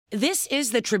This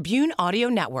is the Tribune Audio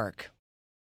Network.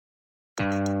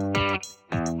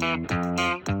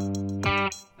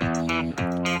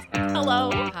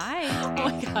 Hello. Hi. Oh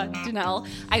my God, Janelle.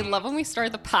 I love when we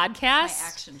start the podcast. My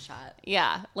action shot.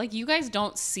 Yeah. Like you guys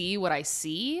don't see what I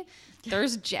see.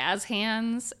 There's jazz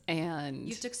hands and You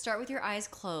have to start with your eyes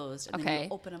closed and then Okay.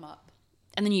 you open them up.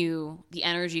 and then the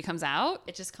energy comes out.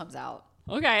 It just comes out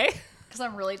Okay. because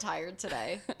I'm really tired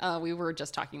today. We were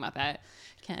just talking about that.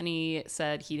 Kenny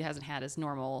said he hasn't had his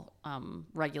normal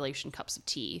regulation cups of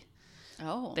tea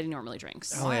Oh. that he normally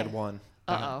drinks. I only had one.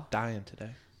 Uh-oh. Dying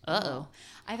today. Uh-oh.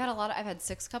 I've had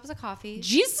 6 cups of coffee.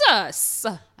 Jesus.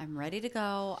 I'm ready to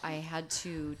go. I had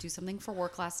to do something for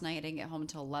work last night. I didn't get home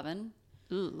until 11.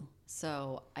 Ooh.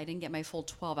 So I didn't get my full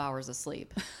 12 hours of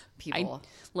sleep, people.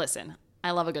 Listen,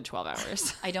 I love a good 12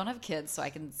 hours. I don't have kids, so I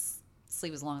can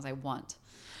sleep as long as I want.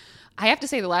 I have to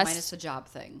say Minus the job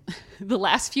thing. the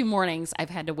last few mornings I've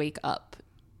had to wake up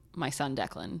my son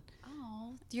Declan.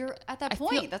 Oh, you're at that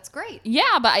point. That's great.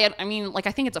 Yeah, but I mean, like,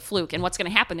 I think it's a fluke. And what's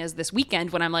going to happen is this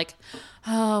weekend when I'm like,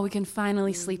 oh, we can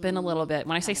finally sleep in a little bit.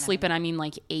 When I say sleep in, I mean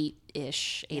like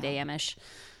 8-ish, 8 a.m.-ish.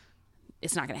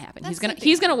 It's not going to happen. That's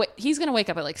He's gonna wake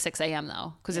up at like 6 a.m.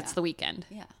 though, because it's the weekend.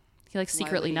 Yeah. He like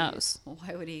secretly Why would he- knows.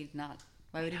 Why would he not?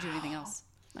 Why would he do anything else?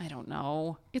 I don't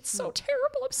know. It's so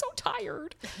terrible. I'm so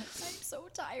tired. I'm so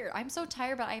tired. I'm so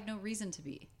tired, but I have no reason to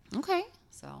be. Okay.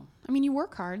 So I mean, you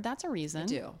work hard. That's a reason. I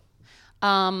do.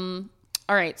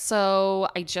 All right, so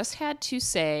I just had to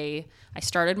say I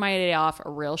started my day off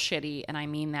real shitty, and I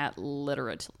mean that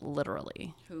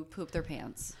literally. Who pooped their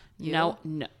pants? You?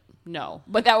 No,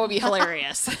 but that would be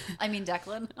hilarious. I mean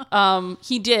Declan.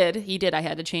 He did. I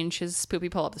had to change his poopy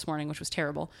pull-up this morning, which was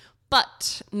terrible.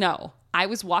 But no, I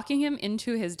was walking him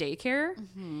into his daycare,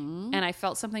 and I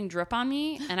felt something drip on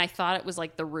me, and I thought it was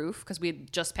like the roof because we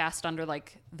had just passed under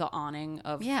like the awning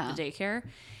of the daycare.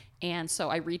 And so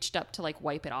I reached up to like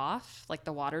wipe it off, like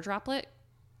the water droplet,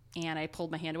 and I pulled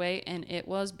my hand away, and it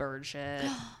was bird shit.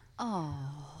 Oh,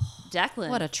 Declan.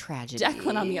 what a tragedy.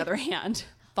 Declan, on the other hand,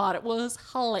 thought it was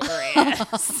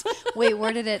hilarious. Wait,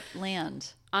 where did it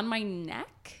land? On my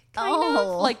neck, kind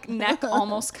of. Like neck,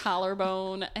 almost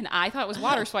collarbone. And I thought it was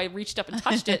water, so I reached up and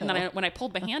touched it. And then when I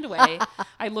pulled my hand away,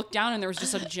 I looked down, and there was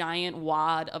just a giant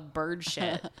wad of bird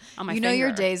shit on my finger. You know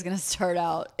your day's going to start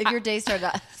out. If your day started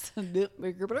out...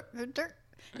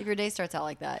 if your day starts out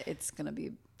like that, it's going to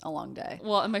be a long day.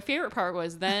 Well, and my favorite part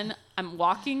was then I'm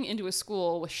walking into a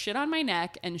school with shit on my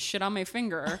neck and shit on my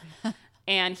finger,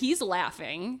 and he's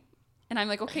laughing. And I'm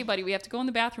like, okay, buddy, we have to go in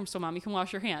the bathroom so Mommy can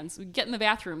wash your hands. We get in the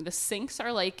bathroom. The sinks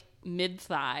are like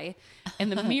mid-thigh, and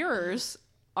the mirrors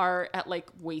are at like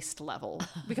waist level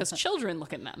because children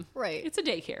look in them. Right. It's a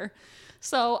daycare.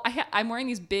 So I'm wearing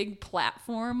these big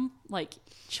platform, like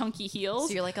chunky heels.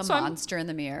 So you're like a So monster in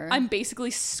the mirror. I'm basically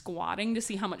squatting to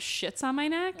see how much shit's on my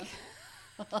neck.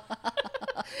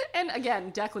 And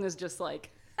again, Declan is just like,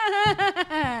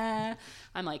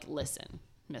 I'm like, listen,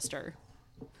 mister.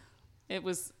 It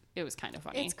was kind of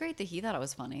funny. It's great that he thought it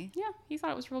was funny. Yeah, he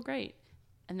thought it was real great.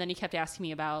 And then he kept asking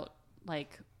me about,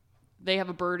 like, they have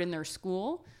a bird in their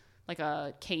school, like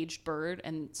a caged bird.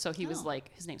 And so he was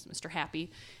like, his name's Mr.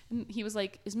 Happy. And he was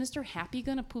like, is Mr. Happy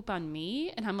going to poop on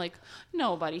me? And I'm like,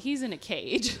 no, buddy, he's in a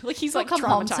cage. Like, he's He'll like come traumatized.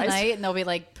 home tonight and there'll be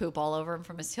like poop all over him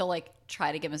he'll like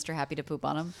try to get Mr. Happy to poop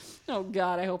on him. Oh,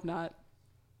 God, I hope not.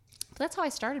 But that's how I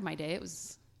started my day. It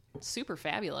was super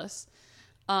fabulous.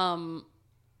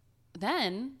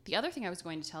 Then the other thing I was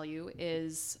going to tell you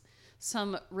is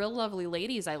some real lovely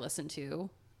ladies I listen to.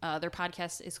 Their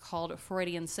podcast is called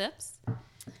Freudian Sips.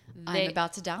 I'm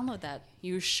about to download that.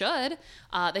 You should.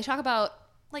 They talk about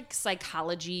like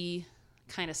psychology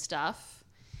kind of stuff.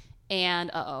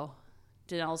 And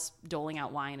Danelle's doling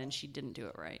out wine and she didn't do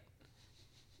it right.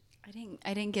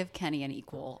 I didn't give Kenny an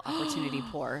equal opportunity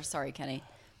pour. Sorry, Kenny.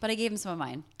 But I gave him some of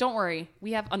mine. Don't worry.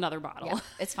 We have another bottle. Yeah,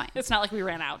 it's fine. It's not like we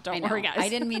ran out. Don't worry, guys. I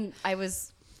didn't mean I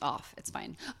was off. It's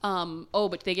fine.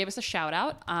 But they gave us a shout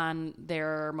out on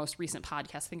their most recent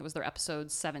podcast. I think it was their episode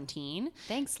 17.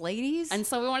 Thanks, ladies. And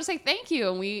so we want to say thank you.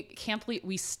 And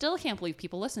we still can't believe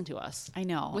people listen to us. I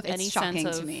know. With It's any shocking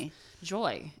sense to of me.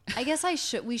 joy. I guess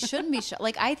we shouldn't be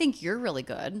like, I think you're really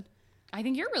good, I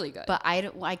think you're really good. but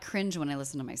I cringe when I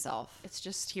listen to myself. it's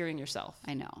just hearing yourself.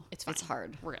 I know. It's fine. It's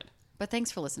hard. We're good. But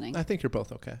thanks for listening. I think you're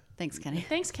both okay. Thanks, Kenny.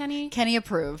 Thanks, Kenny. Kenny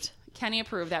approved. Kenny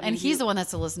approved that. And means he's the one that's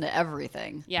to listen to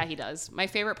everything. Yeah, he does. My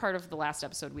favorite part of the last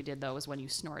episode we did, though, was when you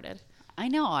snorted. I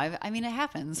know. I mean, it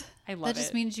happens. I love That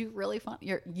just it. means you really fun.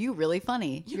 You're really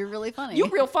funny. You're really funny. You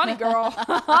real funny, girl.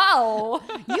 Oh.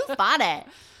 You fought it.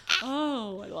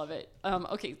 Oh, I love it.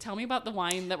 Okay, tell me about the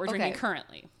wine that we're drinking Okay.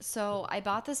 currently. So I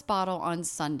bought this bottle on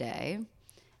Sunday,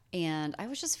 And I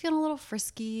was just feeling a little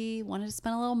frisky, wanted to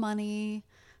spend a little money.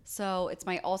 So it's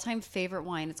my all-time favorite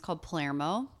wine. It's called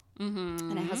Palermo.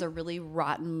 And it has a really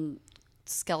rotten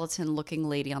skeleton-looking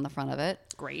lady on the front of it.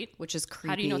 Great. Which is creepy.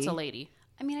 How do you know it's a lady?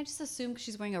 I mean, I just assume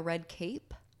she's wearing a red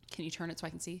cape. Can you turn it so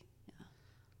I can see?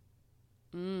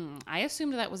 I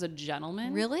assumed that was a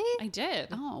gentleman. Really? I did.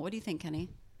 Oh, what do you think, Kenny?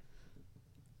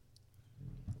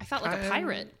 I felt like a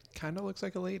pirate. Kind of looks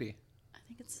like a lady.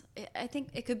 I think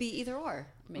it could be either or.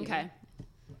 Maybe.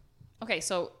 Okay.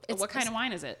 So what kind of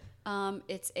wine is it?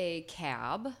 It's a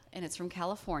cab, and it's from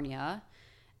California,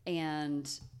 and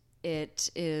it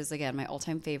is, again, my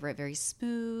all-time favorite. Very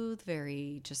smooth,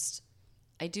 very just.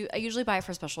 I usually buy it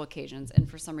for special occasions, and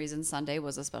for some reason Sunday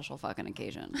was a special fucking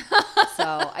occasion.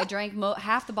 So I drank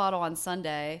half the bottle on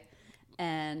Sunday,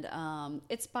 and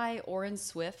it's by Oren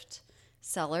Swift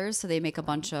Cellars. So they make a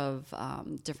bunch of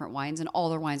different wines, and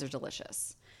all their wines are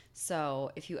delicious.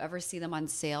 So if you ever see them on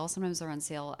sale, sometimes they're on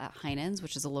sale at Heinen's,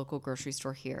 which is a local grocery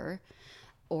store here.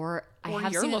 Or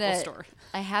your local store.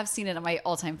 I have seen it at my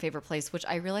all-time favorite place, which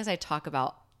I realize I talk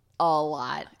about a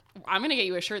lot. I'm gonna get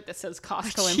you a shirt that says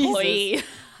Costco employee.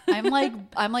 I'm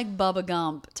like Bubba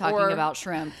Gump talking about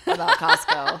shrimp about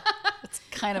Costco. It's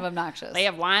kind of obnoxious. They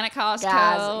have wine at Costco.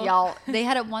 Guys, y'all, they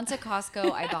had it once at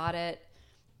Costco. I bought it,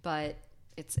 but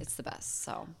it's the best.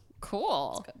 So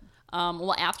cool.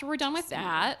 Well, after we're done with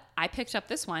that, I picked up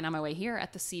this wine on my way here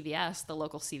at the CVS, the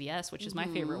local CVS, which is my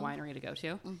favorite winery to go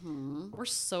to. We're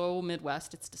so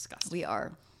Midwest, it's disgusting. We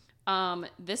are.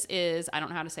 This is, I don't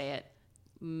know how to say it,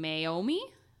 Meiomi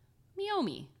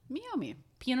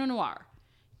Pinot Noir.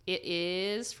 It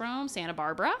is from Santa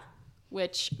Barbara,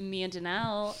 which me and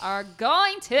Danelle are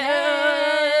going to.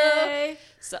 Yay!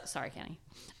 So, sorry, Kenny.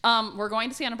 We're going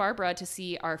to Santa Barbara to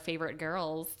see our favorite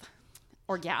girls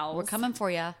or gals. We're coming for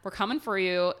you. We're coming for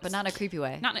you. But not in a creepy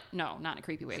way. Not in a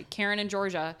creepy way. Karen and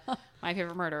Georgia, My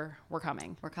Favorite Murder, we're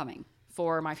coming. We're coming.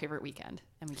 For my favorite weekend,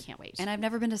 and we can't wait. And I've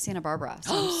never been to Santa Barbara,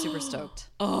 so I'm super stoked.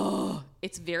 Oh,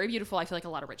 it's very beautiful. I feel like a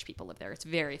lot of rich people live there. It's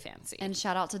very fancy. And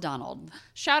shout out to Donald.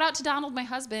 Shout out to Donald, my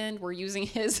husband. We're using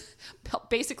his,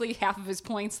 basically half of his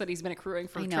points that he's been accruing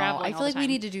for traveling. I feel like we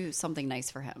need to do something nice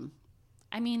for him.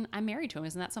 I mean, I'm married to him.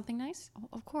 Isn't that something nice?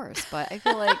 Of course, but I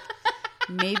feel like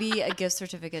maybe a gift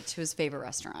certificate to his favorite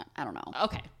restaurant. I don't know.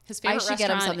 Okay. His favorite restaurant get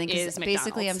him something is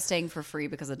basically I'm McDonald's. staying for free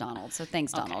because of Donald. So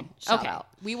thanks, Donald. Okay. Shout out.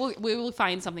 We will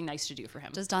find something nice to do for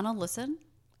him. Does Donald listen?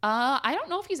 I don't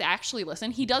know if he's actually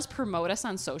listened. He does promote us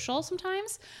on social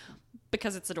sometimes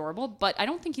because it's adorable, but I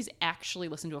don't think he's actually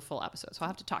listened to a full episode. So I'll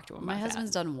have to talk to him about My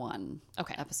husband's done one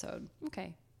episode.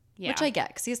 Okay. Yeah. Which I get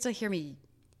because he has to hear me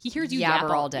he hears you yabber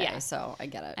yabble all day. Yeah. So I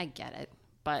get it. I get it.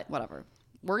 But whatever.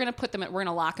 We're going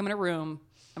to lock them in a room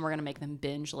and we're going to make them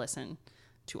binge listen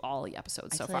to all the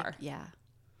episodes so far. Yeah.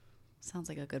 Sounds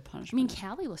like a good punishment. I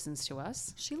mean, Callie listens to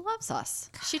us. She loves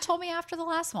us. She told me after the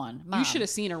last one. Mom, you should have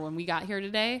seen her when we got here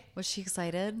today. Was she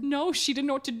excited? No, she didn't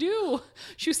know what to do.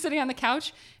 She was sitting on the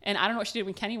couch, and I don't know what she did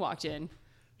when Kenny walked in.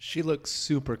 She looked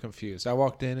super confused. I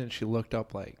walked in, and she looked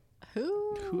up like,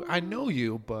 Who? I know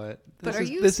you, but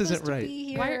this isn't right.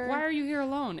 Why are you here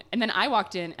alone? And then I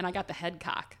walked in, and I got the head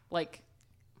cock. Like,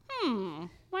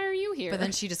 why are you here? But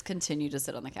then she just continued to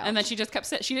sit on the couch. And then she just kept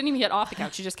sitting. She didn't even get off the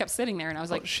couch. She just kept sitting there. And I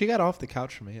was like, she got off the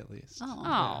couch for me at least.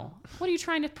 Oh, what are you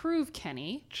trying to prove,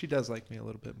 Kenny? She does like me a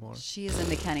little bit more. She is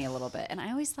into Kenny a little bit. And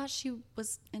I always thought she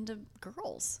was into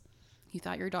girls. You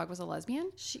thought your dog was a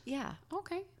lesbian? Yeah.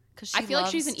 Okay. Because I feel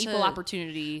like she's an equal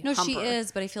opportunity. No, humper. she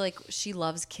is. But I feel like she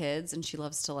loves kids and she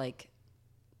loves to lick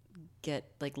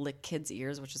kids'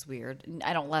 ears, which is weird.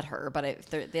 I don't let her, but if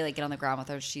they get on the ground with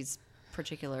her, she's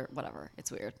particular, whatever.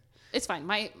 It's weird. It's fine.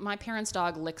 My parents'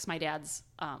 dog licks my dad's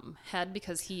head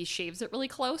because he shaves it really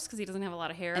close because he doesn't have a lot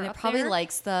of hair. And it up probably there.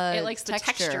 likes the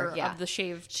texture of the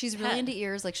shaved. She's really into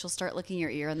ears. Like she'll start licking your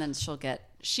ear and then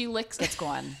she licks. It's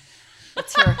going.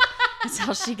 It's her. That's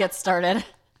how she gets started.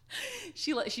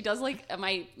 She does like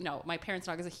my parents'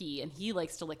 dog is a he, and he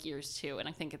likes to lick ears too, and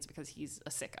I think it's because he's a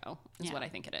sicko is what I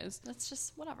think it is. That's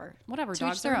just whatever.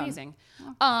 Dogs are amazing.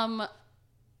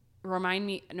 Remind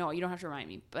me. No, you don't have to remind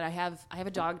me. But I have a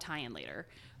dog tie-in later.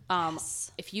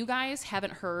 Yes. If you guys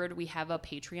haven't heard, we have a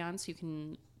Patreon, so you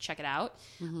can check it out.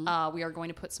 Mm-hmm. We are going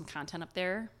to put some content up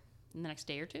there in the next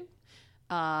day or two.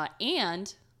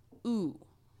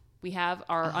 We have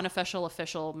our unofficial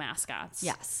official mascots.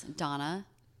 Yes,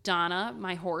 Donna,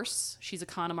 my horse. She's a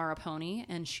Connemara pony,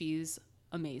 and she's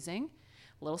amazing.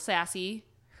 A little sassy.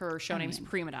 Her show name's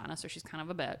Prima Donna, so she's kind of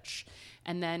a bitch.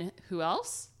 And then who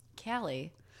else?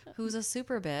 Callie, who's a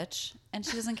super bitch, and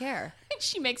she doesn't care.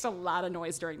 She makes a lot of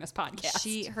noise during this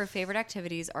podcast. Her favorite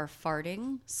activities are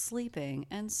farting, sleeping,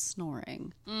 and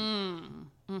snoring.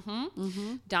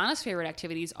 Donna's favorite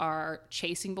activities are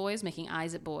chasing boys, making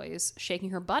eyes at boys, shaking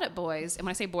her butt at boys. And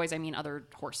when I say boys, I mean other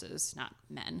horses, not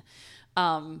men.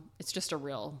 It's just a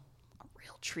real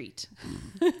treat.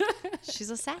 She's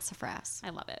a sassafras. I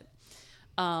love it.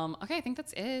 Okay, I think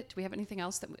that's it. Do we have anything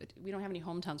else that we don't have any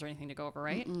hometowns or anything to go over,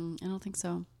 right? I don't think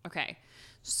so. Okay.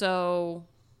 So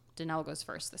Danelle goes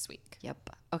first this week. Yep.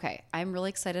 Okay. I'm really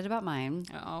excited about mine.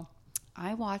 Oh.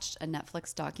 I watched a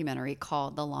Netflix documentary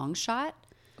called The Long Shot.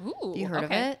 Ooh. You heard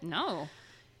of okay. it? No.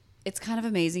 It's kind of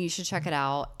amazing. You should check it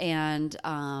out. And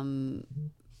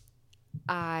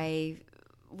I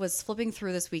was flipping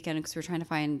through this weekend because we were trying to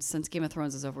find, since Game of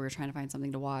Thrones is over, we were trying to find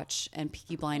something to watch. And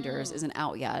Peaky Blinders isn't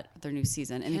out yet, their new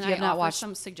season. And Can if you have not offer watched,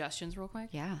 some suggestions real quick?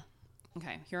 yeah.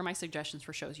 Okay. Here are my suggestions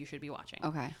for shows you should be watching.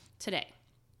 Okay. Today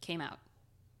came out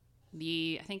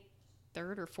the, I think,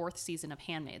 3rd or 4th season of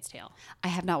Handmaid's Tale. I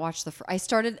have not watched I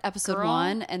started episode Girl.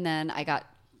 1 and then I got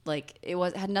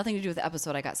had nothing to do with the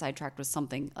episode. I got sidetracked with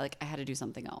something, like I had to do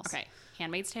something else. Okay.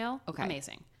 Handmaid's Tale. Okay.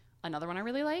 Amazing. Another one I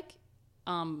really like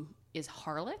is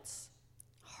Harlots.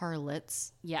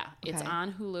 Harlots. Yeah. It's Okay.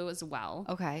 on Hulu as well.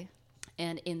 Okay.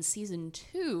 And in season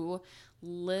 2,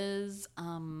 Liz,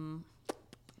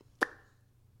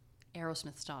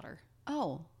 Aerosmith's daughter.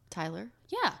 Oh, Tyler.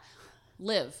 Yeah.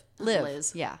 Liv. not Liv.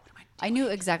 Liz. Yeah. I knew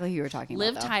exactly who you were talking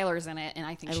Liv about. though. Tyler's in it, and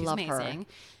I think I she's love her. amazing.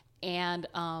 And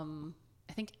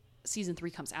I think season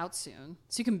 3 comes out soon,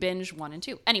 so you can binge 1 and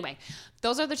 2. Anyway,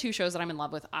 those are the 2 shows that I'm in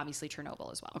love with. Obviously,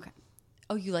 Chernobyl as well. Okay.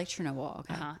 Oh, you like Chernobyl.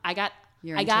 Okay. Uh-huh. I got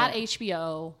You're I into got it.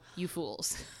 HBO. You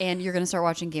fools. And you're going to start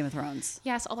watching Game of Thrones.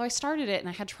 Yes, although I started it and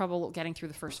I had trouble getting through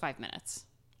the first 5 minutes.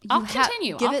 You I'll ha-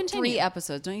 continue. Give I'll it continue. 3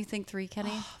 episodes. Don't you think 3,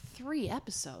 Kenny? 3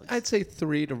 episodes. I'd say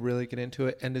 3 to really get into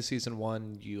it. End of season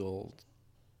 1, you'll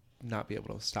not be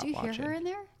able to stop Do you watching. hear her in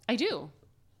there? I do.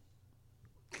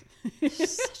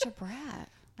 She's such a brat.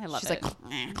 I love She's it. like,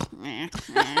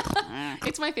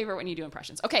 It's my favorite when you do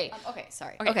impressions. Okay. okay,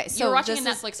 sorry. Okay, Okay, so you're watching a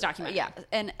this is- Netflix documentary. Yeah,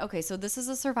 and okay, so this is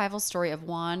a survival story of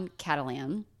Juan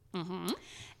Catalan.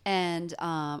 And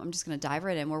I'm just going to dive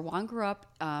right in. Where Juan grew up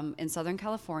in Southern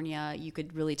California, you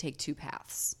could really take 2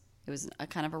 paths. It was a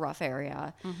kind of a rough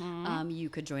area. You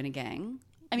could join a gang.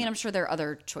 I mean, I'm sure there are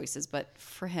other choices, but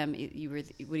for him, you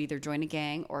would either join a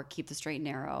gang or keep the straight and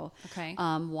narrow. Okay.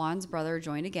 Juan's brother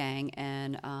joined a gang,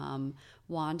 and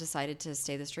Juan decided to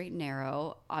stay the straight and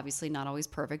narrow. Obviously, not always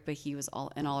perfect, but he was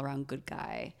an all-around good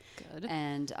guy. Good.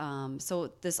 And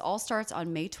so this all starts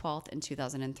on May 12th in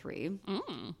 2003.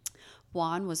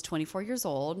 Juan was 24 years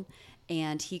old,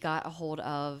 and he got a hold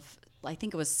of, I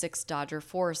think it was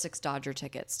 4 or 6 Dodger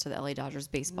tickets to the LA Dodgers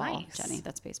baseball. Nice. Jenny,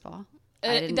 that's baseball.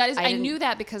 I didn't- knew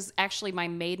that because actually my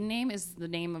maiden name is the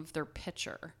name of their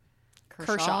pitcher.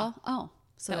 Kershaw. Oh,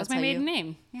 so That was that's my how maiden you,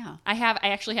 name. Yeah. I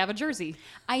actually have a jersey.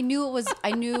 I knew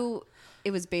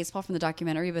it was baseball from the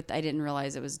documentary, but I didn't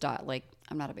realize it was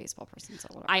I'm not a baseball person, so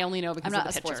whatever. I only know because I'm not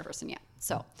of a the sports pitcher. person yet.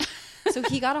 So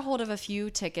he got a hold of a few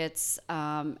tickets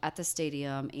at the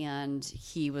stadium, and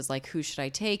he was like, who should I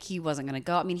take? He wasn't going to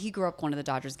go. I mean, he grew up going to the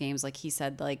Dodgers games. Like he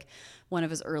said, like one of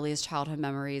his earliest childhood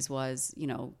memories was,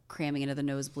 cramming into the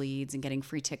nosebleeds and getting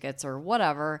free tickets or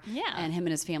whatever. Yeah. And him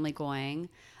and his family going.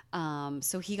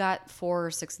 So he got 4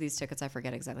 or 6 of these tickets. I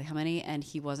forget exactly how many. And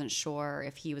he wasn't sure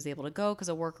if he was able to go because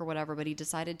of work or whatever, but he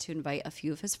decided to invite a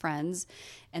few of his friends.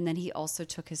 And then he also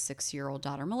took his 6-year-old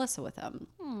daughter, Melissa, with him.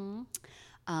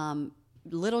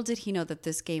 Little did he know that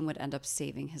this game would end up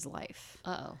saving his life.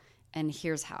 Uh-oh. And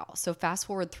here's how. So fast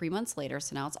forward 3 months later.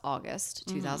 So now it's August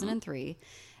 2003.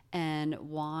 And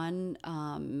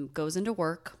Juan goes into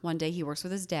work. One day he works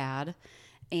with his dad.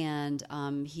 And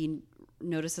he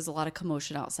notices a lot of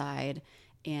commotion outside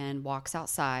and walks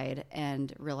outside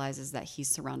and realizes that he's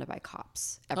surrounded by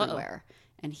cops everywhere.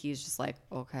 And he's just like,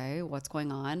 okay, what's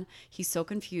going on? He's so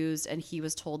confused. And he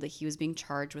was told that he was being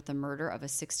charged with the murder of a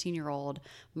 16-year-old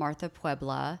Martha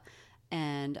Puebla.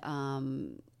 And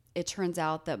it turns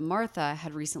out that Martha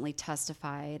had recently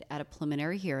testified at a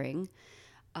preliminary hearing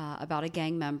about a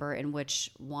gang member in which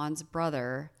Juan's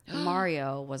brother,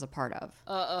 Mario, was a part of.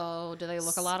 Uh-oh. Do they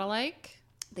look a lot alike?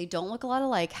 They don't look a lot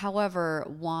alike. However,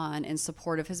 Juan, in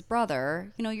support of his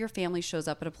brother, your family shows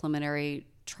up at a preliminary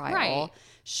trial, Right.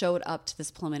 showed up to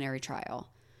this preliminary trial.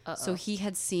 So he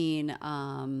had seen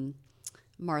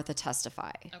Martha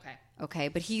testify. Okay,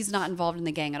 but he's not involved in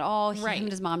the gang at all. Him Right. and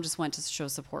his mom just went to show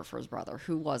support for his brother,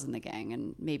 who was in the gang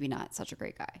and maybe not such a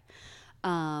great guy.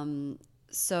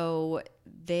 So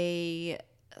they...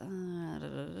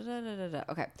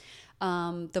 okay.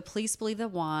 The police believe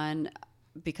that Juan,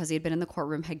 because he had been in the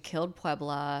courtroom, had killed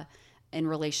Puebla in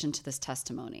relation to this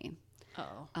testimony.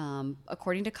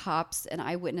 According to cops, an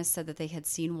eyewitness said that they had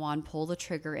seen Juan pull the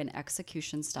trigger in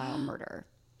execution-style murder.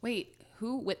 Wait,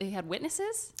 they had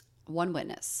witnesses? One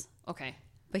witness. Okay.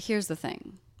 But here's the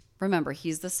thing. Remember,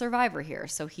 he's the survivor here,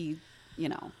 so he,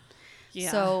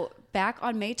 Yeah. So back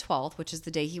on May 12th, which is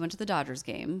the day he went to the Dodgers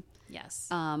game, Yes.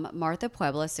 Martha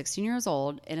Puebla, 16 years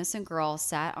old, innocent girl,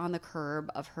 sat on the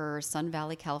curb of her Sun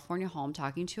Valley, California home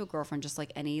talking to a girlfriend just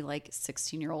like any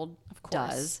 16-year-old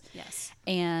does. Yes.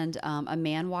 And a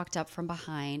man walked up from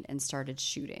behind and started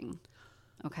shooting.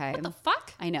 Okay. What the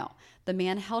fuck? I know. The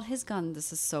man held his gun.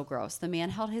 This is so gross. The man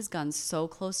held his gun so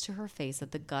close to her face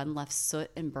that the gun left soot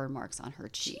and burn marks on her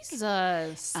cheek.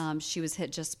 Jesus. She was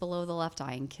hit just below the left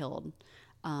eye and killed.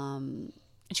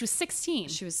 And she was 16.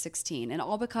 She was 16. And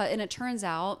it turns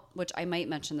out, which I might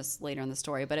mention this later in the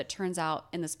story, but it turns out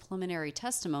in this preliminary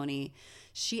testimony,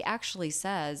 she actually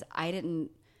says, I didn't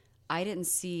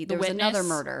see, there was another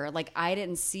murder. I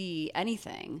didn't see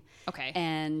anything. Okay.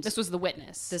 And this was the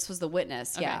witness. This was the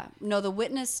witness. Okay. Yeah. No, the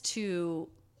witness to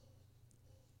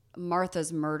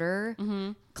Martha's murder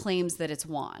claims that it's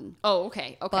Juan. Oh,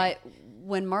 okay. Okay. But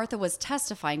when Martha was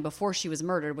testifying before she was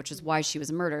murdered, which is why she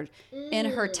was murdered, in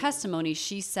her testimony,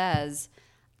 she says,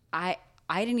 I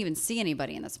didn't even see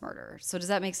anybody in this murder. So does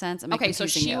that make sense? Am I okay, so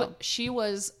confusing you? she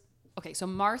was okay, so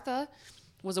Martha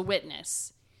was a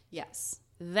witness. Yes.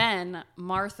 Then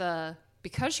Martha,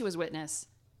 because she was witness,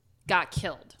 got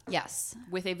killed Yes.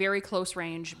 with a very close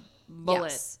range bullet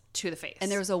Yes. to the face.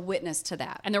 And there was a witness to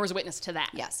that. and there was a witness to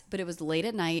that. Yes, but it was late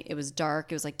at night. It was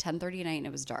dark. It was 10:30 at night, and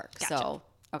it was dark. Gotcha. So,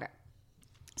 okay.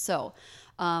 So,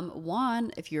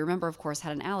 Juan, if you remember, of course,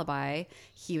 had an alibi.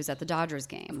 He was at the Dodgers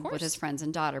game with his friends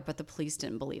and daughter, but the police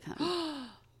didn't believe him.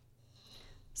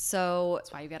 So,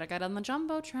 That's why you got to get on the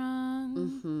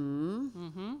Jumbotron.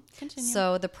 Continue.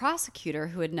 so the prosecutor,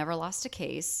 who had never lost a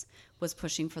case, was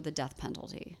pushing for the death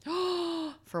penalty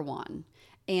for Juan,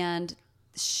 and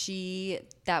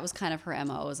that was kind of her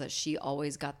MO, is that she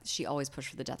always pushed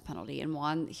for the death penalty. And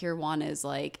Juan is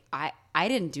like, I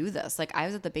didn't do this. I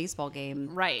was at the baseball game,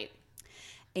 right.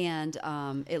 and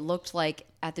it looked like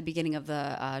at the beginning of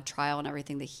the trial and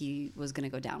everything that he was going to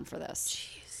go down for this.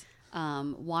 Jeez.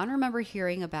 Juan remembered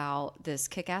hearing about this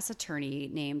kick-ass attorney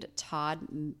named Todd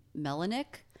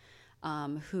Melanick,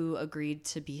 who agreed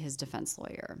to be his defense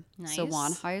lawyer. Nice. So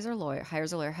Juan hires a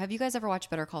lawyer. Have you guys ever watched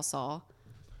Better Call Saul?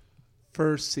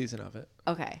 First season of it.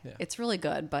 Okay. Yeah. It's really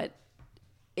good, but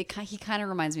he kind of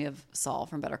reminds me of Saul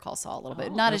from Better Call Saul a little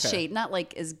bit. Not as shade, not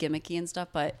as gimmicky and stuff,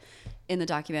 but in the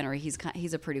documentary,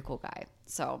 he's a pretty cool guy.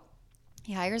 So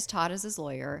he hires Todd as his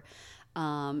lawyer.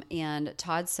 And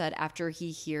Todd said after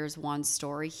he hears Juan's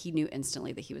story, he knew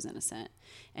instantly that he was innocent.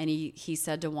 And he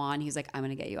said to Juan, he's like, I'm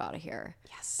going to get you out of here.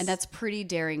 Yes. And that's pretty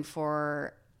daring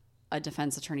for a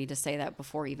defense attorney to say that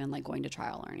before even going to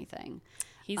trial or anything.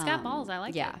 He's got balls. I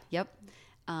like Yeah. it. Yep.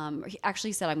 He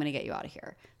actually said, I'm going to get you out of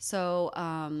here. So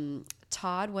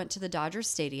Todd went to the Dodgers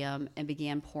Stadium and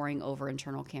began poring over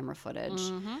internal camera footage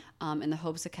in the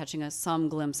hopes of catching some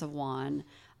glimpse of Juan.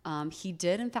 He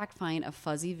did, in fact, find a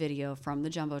fuzzy video from the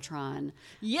Jumbotron.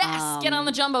 Yes. Get on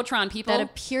the Jumbotron, people. That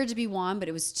appeared to be Juan, but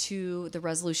the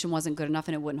resolution wasn't good enough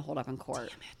and it wouldn't hold up in court.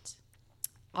 Damn it.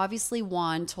 Obviously,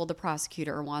 Juan's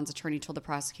attorney told the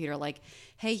prosecutor,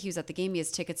 hey, he was at the game, he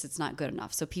has tickets, it's not good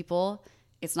enough. So people,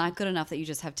 it's not good enough that you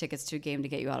just have tickets to a game to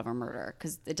get you out of a murder,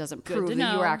 because it doesn't prove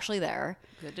that you were actually there.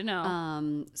 Good to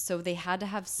know. So they had to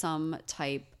have some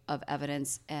type of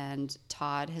evidence, and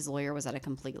Todd, his lawyer, was at a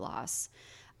complete loss.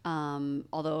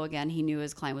 Although, again, he knew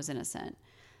his client was innocent.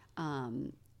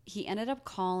 He ended up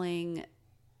calling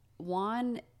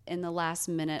Juan in the last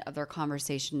minute of their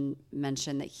conversation,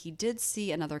 mentioned that he did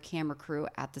see another camera crew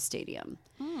at the stadium.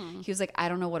 He was like, I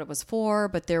don't know what it was for,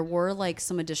 but there were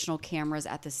some additional cameras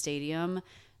at the stadium.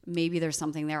 Maybe there's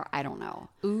something there. I don't know.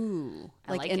 Ooh.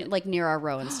 I like it. Near our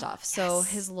row and stuff. So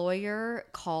his lawyer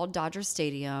called Dodger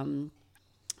Stadium.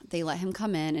 They let him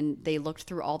come in and they looked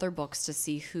through all their books to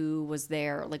see who was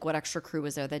there, what extra crew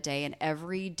was there that day. And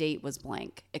every date was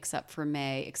blank except for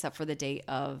the date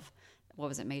of, what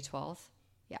was it, May 12th?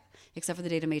 Yeah, except for the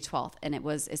date of May 12th. And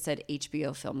it said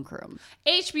HBO Film Crew.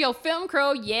 HBO Film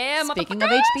Crew, yeah, Speaking of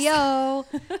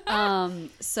HBO.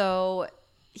 So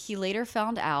he later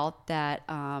found out that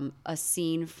a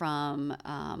scene from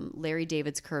Larry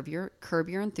David's Curb Your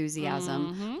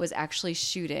Enthusiasm was actually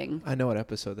shooting. I know what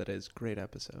episode that is. Great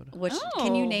episode.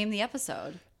 Can you name the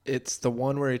episode? It's the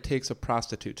one where he takes a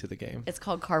prostitute to the game. It's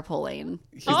called Carpooling.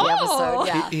 Oh! The episode,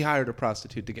 yeah. He hired a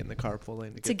prostitute to get in the carpool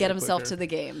lane to get himself quicker. to the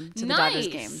game, to Nice.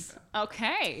 the Dodgers game.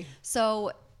 Okay.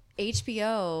 So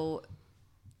HBO,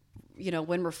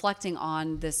 when reflecting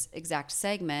on this exact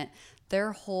segment,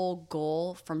 their whole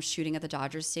goal from shooting at the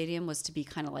Dodgers Stadium was to be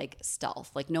kind of like stealth.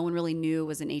 Like no one really knew it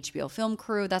was an HBO film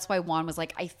crew. That's why Juan was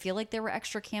like, I feel like there were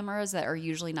extra cameras that are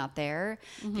usually not there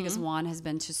because Juan has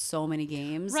been to so many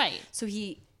games. Right. So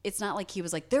it's not like he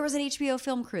was like, there was an HBO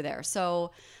film crew there.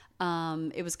 So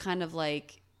it was kind of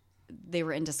like they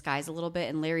were in disguise a little bit,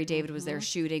 and Larry David was there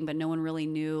shooting, but no one really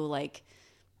knew like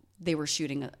they were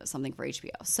shooting something for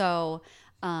HBO. So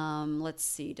let's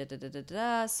see.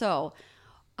 So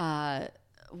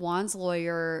Juan's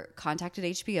lawyer contacted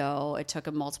HBO. It took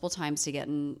him multiple times to get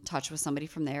in touch with somebody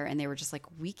from there, and they were just like,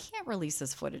 "We can't release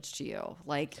this footage to you.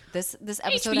 Like this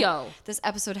episode, HBO. This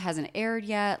episode hasn't aired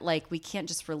yet. Like we can't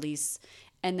just release."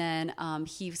 And then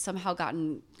he somehow got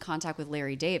in contact with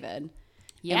Larry David.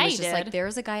 Yeah, and was he just did. like,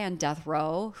 there's a guy on death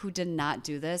row who did not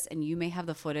do this, and you may have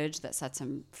the footage that sets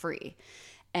him free.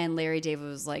 And Larry David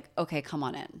was like, okay, come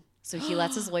on in. So he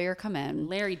lets his lawyer come in.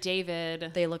 Larry David.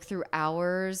 They look through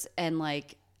hours and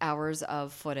like hours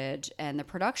of footage, and the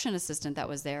production assistant that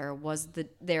was there was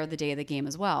there the day of the game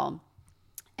as well.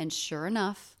 And sure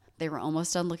enough, they were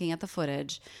almost done looking at the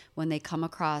footage when they come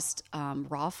across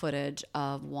raw footage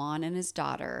of Juan and his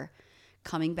daughter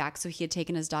coming back. So he had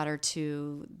taken his daughter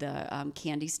to the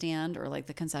candy stand or like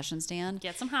the concession stand.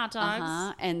 Get some hot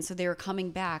dogs. And so they were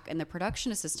coming back, and the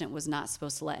production assistant was not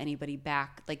supposed to let anybody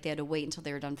back. Like they had to wait until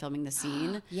they were done filming the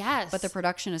scene. Yes. But the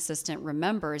production assistant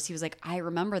remembers. He was like, I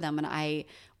remember them, and I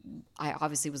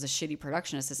obviously was a shitty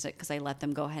production assistant because I let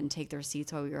them go ahead and take their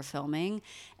seats while we were filming.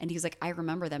 And he was like, I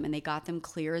remember them. And they got them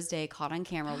clear as day, caught on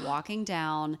camera, walking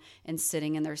down and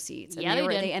sitting in their seats. And Yeah, they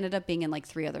did. they ended up being in like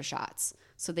 3 other shots.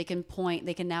 So they can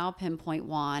now pinpoint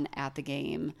Juan at the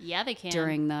game. Yeah, they can.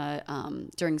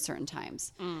 During certain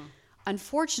times.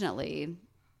 Unfortunately,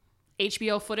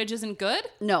 HBO footage isn't good?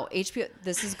 no, HBO,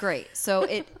 this is great. So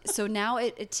now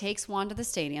it takes Juan to the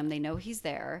stadium. They know he's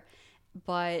there,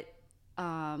 but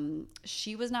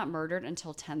she was not murdered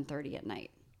until 10:30 at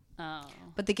night. Oh.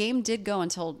 But the game did go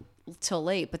till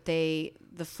late, but the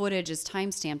footage is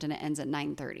timestamped and it ends at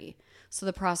 9:30. So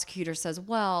the prosecutor says,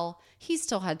 well, he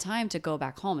still had time to go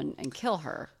back home and kill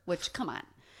her, which, come on.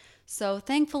 So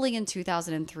thankfully in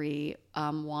 2003,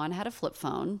 Juan had a flip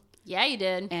phone. Yeah, you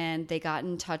did. And they got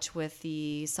in touch with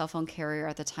the cell phone carrier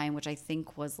at the time, which I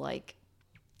think was like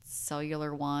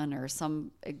Cellular One or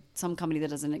some company that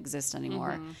doesn't exist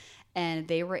anymore. And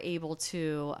they were able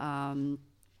to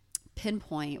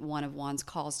pinpoint one of Juan's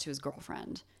calls to his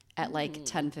girlfriend at like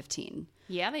 10:15.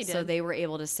 Yeah, they did. So they were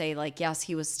able to say like, yes,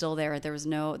 he was still there. There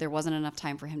wasn't enough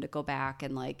time for him to go back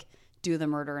and like do the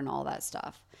murder and all that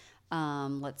stuff.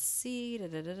 Let's see.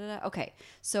 Okay.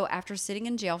 So after sitting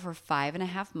in jail for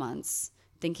 5.5 months,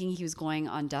 thinking he was going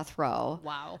on death row.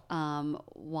 Wow.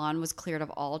 Juan was cleared of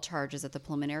all charges at the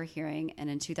preliminary hearing. And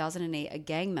in 2008, a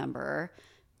gang member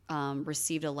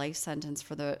received a life sentence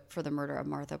for the murder of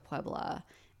Martha Puebla.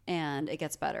 And it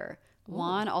gets better.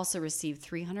 Juan also received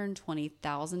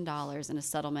 $320,000 in a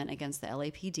settlement against the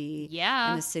LAPD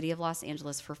and the city of Los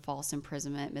Angeles for false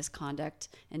imprisonment, misconduct,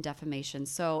 and defamation.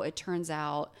 So it turns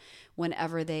out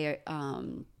whenever they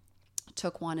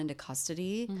took Juan into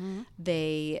custody,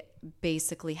 they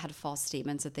basically had false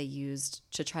statements that they used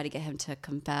to try to get him to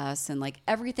confess, and like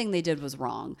everything they did was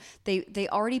wrong. They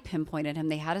already pinpointed him.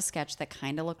 They had a sketch that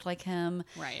kind of looked like him,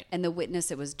 Right. And the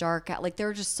witness, it was dark. Like there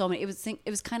were just so many. It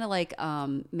was kind of like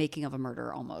Making of a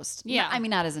Murderer almost. Yeah. I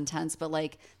mean, not as intense, but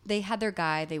like they had their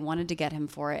guy. They wanted to get him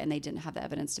for it, and they didn't have the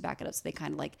evidence to back it up, so they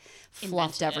kind of like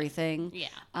fluffed Invented it. everything.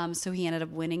 Yeah. So he ended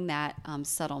up winning that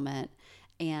settlement,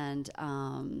 and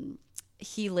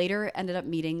he later ended up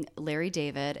meeting Larry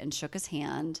David and shook his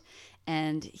hand.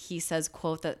 And he says,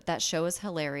 quote, that show is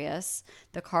hilarious.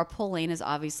 The carpool lane is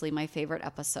obviously my favorite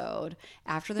episode.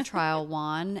 After the trial,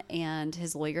 Juan and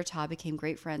his lawyer Todd became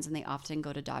great friends, and they often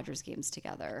go to Dodgers games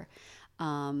together.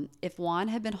 If Juan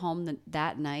had been home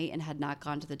that night and had not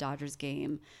gone to the Dodgers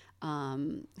game,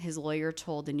 his lawyer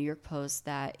told the New York Post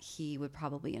that he would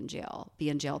probably be in jail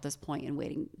at this point and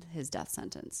waiting his death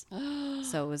sentence.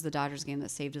 So it was the Dodgers game that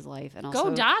saved his life. And also,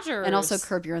 Go Dodgers! And also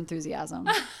Curb Your Enthusiasm.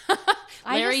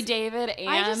 Larry David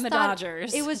and the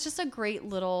Dodgers. It was just a great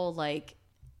little, like,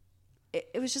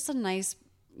 it was just a nice,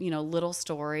 little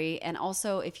story. And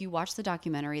also, if you watch the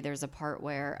documentary, there's a part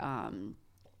where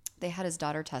they had his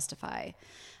daughter testify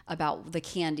about the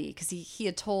candy, because he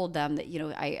had told them that,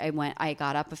 I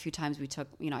got up a few times, we took,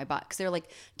 I bought, because they're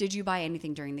like, did you buy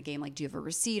anything during the game? Like, do you have a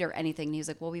receipt or anything? And he was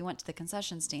like, well, we went to the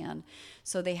concession stand.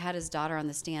 So they had his daughter on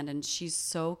the stand, and she's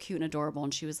so cute and adorable.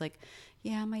 And she was like,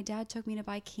 yeah, my dad took me to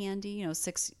buy candy, a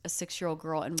 6-year-old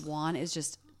girl. And Juan is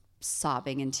just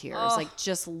sobbing in tears, like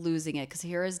just losing it. Because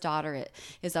here his daughter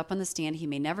is up on the stand. He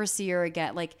may never see her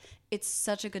again. Like, it's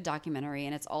such a good documentary.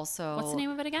 And it's also... What's the name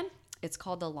of it again? It's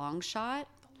called The Long Shot.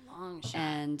 The Long Shot.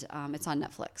 And it's on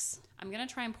Netflix. I'm going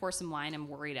to try and pour some wine. I'm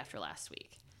worried after last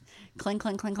week. Clink,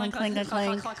 clink, clink, clink, clink,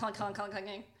 clink,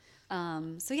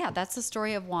 clink. So yeah, that's the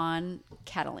story of Juan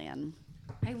Catalan.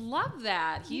 I love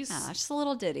that. He's just a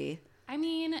little ditty. I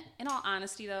mean, in all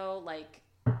honesty, though, like,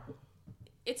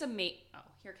 it's Oh,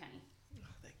 here, Kenny. Oh,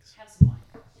 thanks. Have some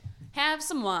wine. Have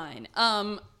some wine.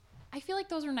 I feel like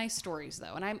those are nice stories,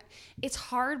 though, and it's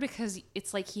hard because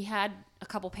it's like he had a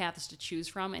couple paths to choose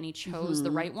from, and he chose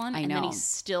the right one, and then he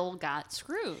still got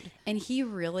screwed. And he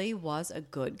really was a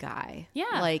good guy.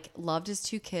 Yeah. Like, loved his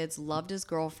 2 kids, loved his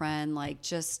girlfriend, like,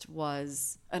 just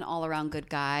was an all-around good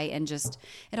guy. And just,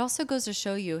 it also goes to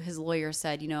show you, his lawyer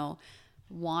said, you know,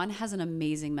 Juan has an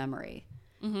amazing memory.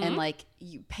 And, like,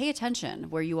 you pay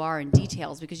attention where you are in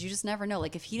details because you just never know.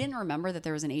 Like, if he didn't remember that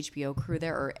there was an HBO crew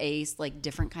there or a, like,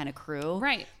 different kind of crew.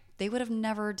 Right. They would have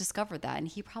never discovered that. And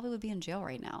he probably would be in jail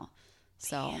right now.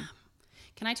 So... Damn.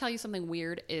 Can I tell you something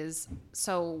weird?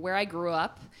 So where I grew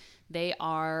up, they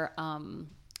are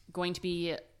going to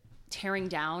be tearing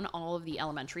down all of the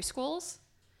elementary schools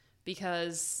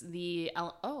because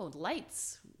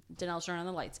lights. Danelle's turning on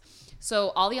the lights. So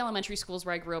all the elementary schools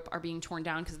where I grew up are being torn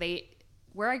down because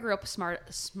where I grew up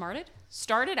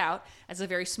started out as a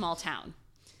very small town.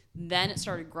 Then it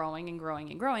started growing and growing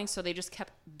and growing. So they just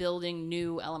kept building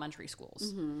new elementary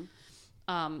schools.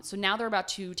 So now they're about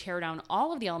to tear down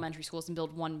all of the elementary schools and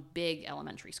build one big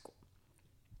elementary school.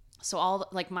 So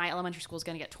my elementary school is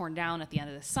going to get torn down at the end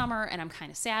of the summer, and I'm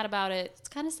kind of sad about it. It's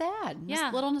kind of sad. Yeah.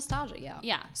 A little nostalgia, yeah.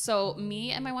 Yeah. So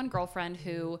me and my one girlfriend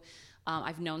who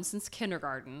I've known since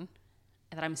kindergarten,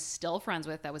 that I'm still friends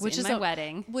with, that was in my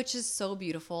wedding. Which is so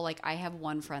beautiful. Like, I have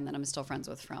one friend that I'm still friends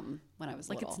with from when I was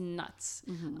little. Like, it's nuts.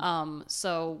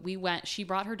 So she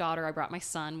brought her daughter, I brought my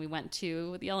son. We went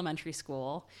to the elementary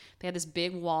school. They had this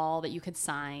big wall that you could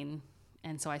sign.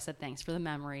 And so I said, thanks for the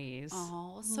memories.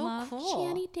 Oh, so Love cool.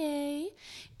 Jenny Day.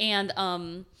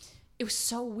 And it was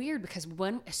so weird because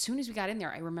as soon as we got in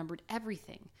there, I remembered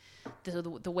everything.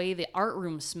 The way the art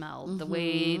room smelled, the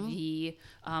way the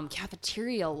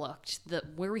cafeteria looked,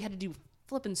 where we had to do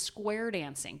flipping square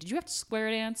dancing. Did you have to square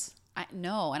dance?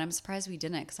 No, and I'm surprised we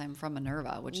didn't because I'm from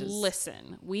Minerva, which is...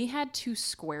 Listen, we had to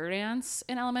square dance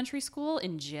in elementary school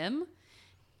in gym,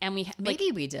 and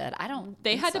Maybe we did. I don't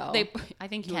They think had so. to... I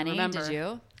think you Kenny, remember. did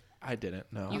you? I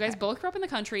didn't know. You guys both grew up in the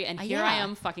country, and here I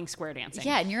am fucking square dancing.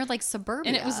 Yeah, and you're like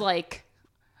suburbia. And it was like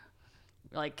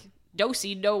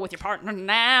do-si-do with your partner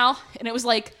now. And it was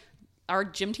like our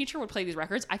gym teacher would play these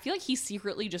records. I feel like he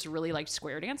secretly just really liked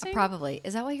square dancing. Probably.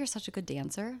 Is that why you're such a good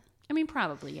dancer? I mean,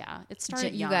 probably, yeah. It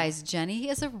started young. You guys, Jenny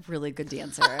is a really good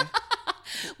dancer.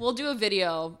 We'll do a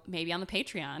video maybe on the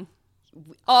Patreon.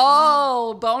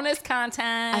 Oh, bonus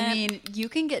content. I mean, you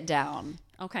can get down.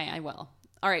 Okay, I will.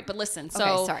 All right, but listen. So,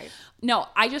 okay, sorry. No,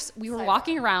 we were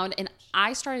walking around and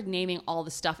I started naming all the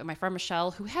stuff. And my friend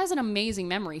Michelle, who has an amazing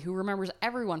memory, who remembers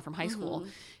everyone from high school,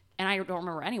 and I don't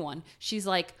remember anyone, she's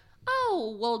like,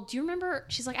 oh, well, do you remember?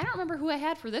 She's like, I don't remember who I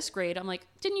had for this grade. I'm like,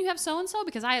 didn't you have so-and-so?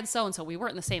 Because I had so-and-so. We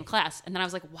weren't in the same class. And then I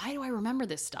was like, why do I remember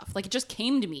this stuff? Like, it just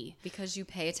came to me. Because you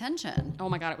pay attention. Oh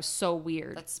my God, it was so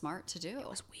weird. That's smart to do. It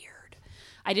was weird.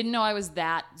 I didn't know I was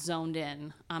that zoned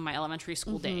in on my elementary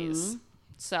school days.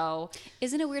 So,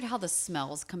 isn't it weird how the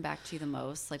smells come back to you the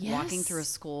most? Like walking through a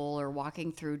school or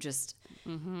walking through just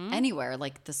anywhere,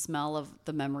 like the smell of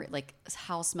the memory, like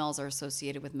how smells are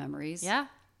associated with memories. Yeah.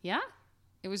 Yeah.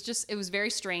 It was very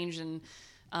strange. And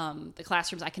the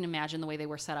classrooms, I can imagine the way they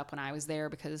were set up when I was there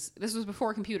because this was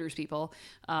before computers, people.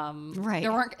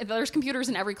 Right. There's computers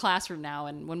in every classroom now.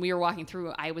 And when we were walking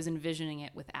through, I was envisioning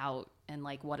it without and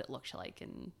like what it looked like.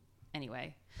 And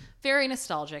anyway, very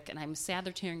nostalgic, and I'm sad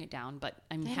they're tearing it down, but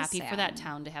I'm happy for that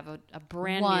town to have a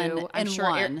brand new, I'm sure,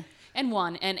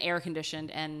 and air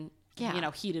conditioned and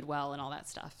heated well and all that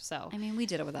stuff. So I mean, we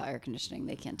did it without air conditioning.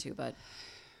 They can too, but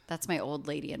that's my old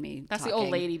lady and me. That's talking. The old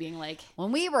lady being like,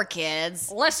 when we were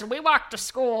kids, listen, we walked to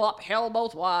school uphill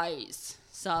both ways.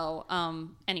 So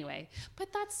anyway,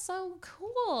 but that's so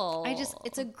cool.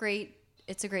 It's a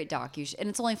great doc. And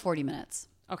it's only 40 minutes.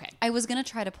 Okay. I was going to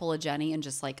try to pull a Jenny and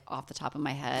just like off the top of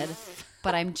my head,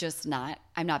 but I'm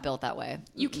not built that way.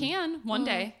 You can one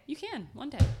day. You can one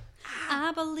day.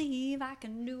 I believe I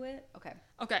can do it.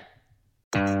 Okay.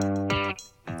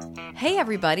 Hey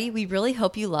everybody, we really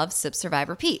hope you love Sip, Survive,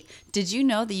 Repeat. Did you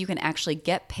know that you can actually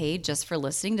get paid just for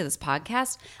listening to this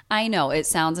podcast? I know, it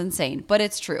sounds insane, but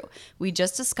it's true. We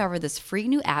just discovered this free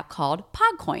new app called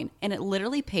Podcoin, and it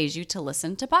literally pays you to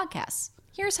listen to podcasts.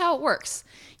 Here's how it works.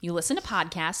 You listen to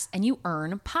podcasts and you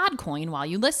earn Podcoin while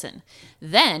you listen.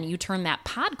 Then you turn that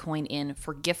Podcoin in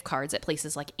for gift cards at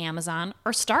places like Amazon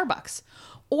or Starbucks.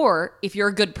 Or if you're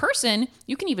a good person,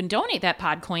 you can even donate that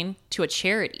Podcoin to a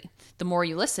charity. The more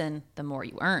you listen, the more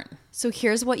you earn. So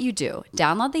here's what you do.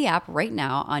 Download the app right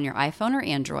now on your iPhone or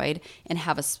Android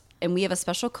and we have a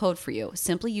special code for you.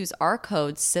 Simply use our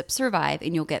code SIPSURVIVE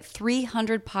and you'll get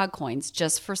 300 Podcoins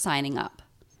just for signing up.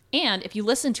 And if you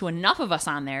listen to enough of us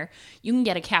on there, you can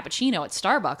get a cappuccino at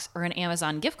Starbucks or an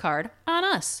Amazon gift card on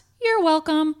us. You're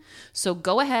welcome. So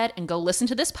go ahead and go listen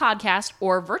to this podcast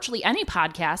or virtually any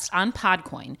podcast on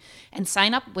Podcoin and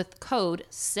sign up with code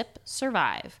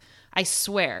SIPSURVIVE. I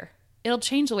swear, it'll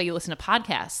change the way you listen to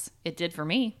podcasts. It did for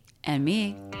me. And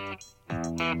me.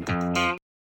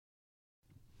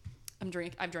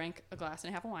 I've drank a glass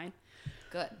and a half of wine.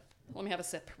 Good. Let me have a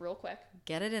sip real quick.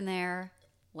 Get it in there.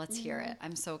 Let's hear it.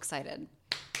 I'm so excited.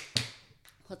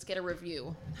 Let's get a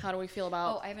review. How do we feel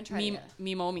about I haven't tried it yet.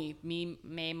 Momi?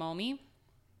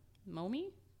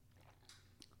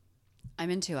 I'm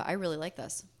into it. I really like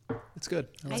this. It's good.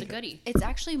 It's a goodie. It's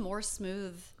actually more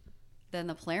smooth than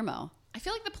the Palermo. I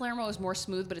feel like the Palermo is more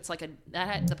smooth, but it's like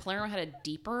the Palermo had a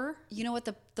deeper. You know what?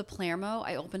 The Palermo,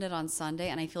 I opened it on Sunday,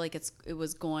 and I feel like it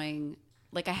was going,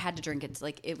 like I had to drink it.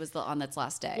 Like it was on its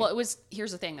last day. Well,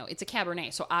 here's the thing though. It's a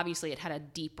Cabernet, so obviously it had a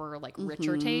deeper, like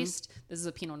richer taste. This is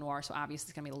a Pinot Noir, so obviously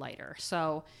it's going to be lighter.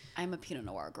 So I'm a Pinot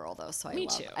Noir girl though, so me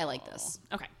too. I like this.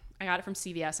 Okay. I got it from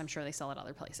CVS. I'm sure they sell it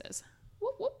other places.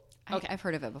 Whoop, whoop. Okay. I've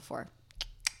heard of it before.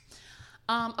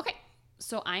 Okay.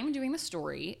 So I'm doing the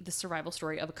survival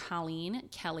story of Colleen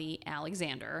Kelly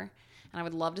Alexander. And I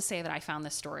would love to say that I found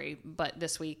this story, but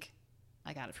this week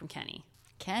I got it from Kenny.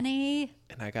 Kenny.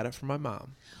 And I got it from my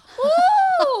mom.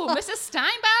 Woo! Mrs.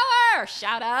 Steinbauer!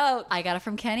 Shout out. I got it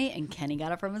from Kenny, and Kenny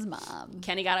got it from his mom.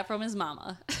 Kenny got it from his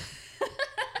mama.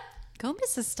 Go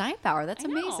Mrs. Steinbauer. That's I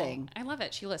know. amazing. I love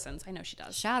it. She listens. I know she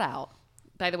does. Shout out.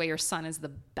 By the way, your son is the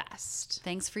best.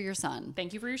 Thanks for your son.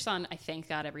 Thank you for your son. I thank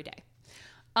God every day.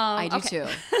 I do okay. too,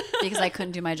 because I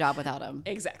couldn't do my job without him.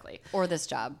 Exactly. Or this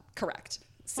job. Correct.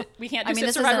 We can't do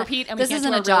this survive, isn't- repeat, and we this can't do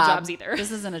isn't our a real job. jobs either.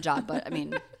 This isn't a job, but I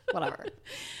mean, whatever.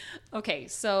 Okay,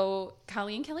 so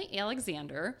Colleen Kelly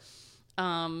Alexander,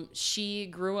 she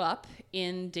grew up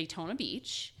in Daytona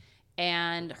Beach,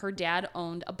 and her dad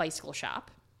owned a bicycle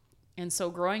shop. And so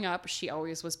growing up, she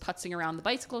always was putzing around the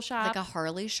bicycle shop. Like a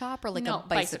Harley shop or like No, a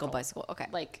bicycle? Okay.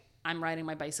 Like I'm riding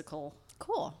my bicycle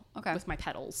Cool. Okay. with my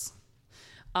pedals.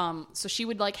 So she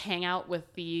would like hang out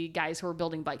with the guys who were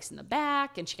building bikes in the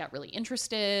back, and she got really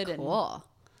interested. Cool. And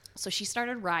so she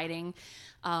started riding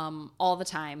all the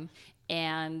time.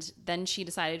 And then she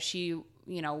decided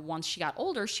once she got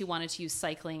older, she wanted to use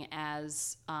cycling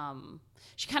as,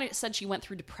 she kind of said she went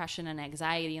through depression and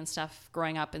anxiety and stuff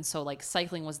growing up. And so like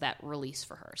cycling was that release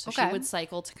for her. So she Okay. would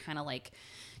cycle to kind of like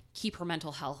keep her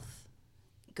mental health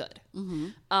good.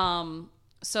 Mm-hmm.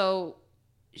 So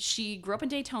she grew up in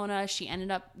Daytona. She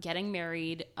ended up getting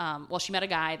married. She met a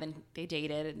guy, then they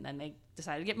dated, and then they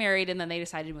decided to get married, and then they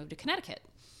decided to move to Connecticut.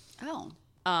 Oh.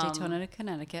 Daytona to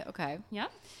Connecticut. Okay. Yeah.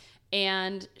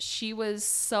 And she was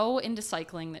so into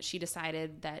cycling that she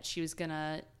decided that she was going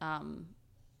to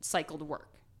cycle to work.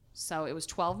 So it was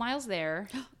 12 miles there,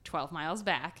 12 miles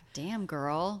back. Damn,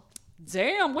 girl.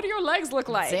 Damn, what do your legs look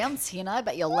like? Damn, Tina. I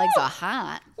bet your legs are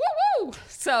hot. Woo woo!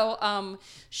 So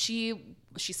she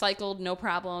cycled, no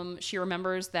problem. She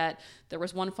remembers that there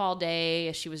was one fall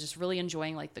day. She was just really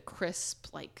enjoying like the crisp,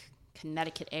 like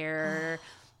Connecticut air.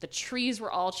 The trees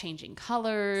were all changing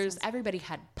colors. Everybody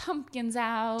had pumpkins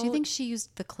out. Do you think she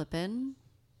used the clip-in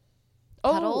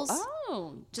pedals?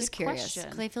 Oh, Just good curious. question.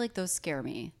 Because I feel like those scare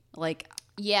me. Like,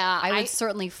 Yeah, I would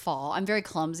certainly fall. I'm very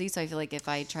clumsy, so I feel like if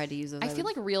I tried to use those, I feel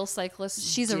like real cyclists.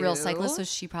 she's a real do. cyclist, so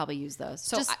she probably used those.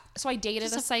 So I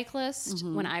dated a cyclist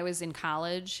when I was in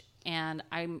college, and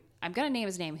I'm gonna name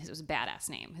his name. It was a badass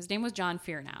name. His name was John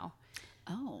Fearnow.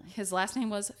 Oh, His last name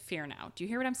was Fearnow. Do you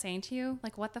hear what I'm saying to you?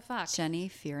 Like, what the fuck? Jenny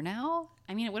Fearnow.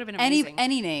 I mean, it would have been amazing.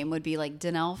 Any name would be like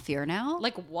Danelle Fearnow.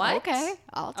 Like what? Okay,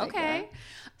 I'll take Okay.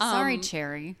 that. Sorry,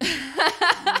 Cherry.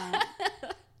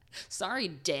 Sorry,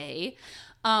 Day.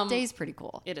 Day's pretty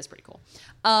cool. It is pretty cool.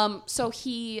 So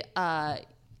he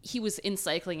was in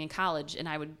cycling in college, and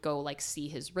I would go like see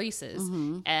his races.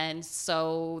 And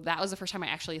so that was the first time I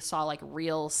actually saw like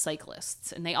real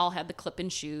cyclists, and they all had the clip-in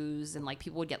shoes, and like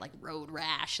people would get like road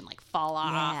rash and like fall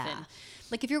off. And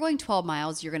Like if you're going 12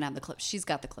 miles, you're gonna have the clip. She's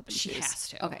got the clip. She shoes. has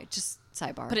to. Okay, just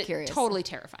sidebar. but it's Curious. totally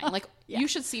terrifying. Like you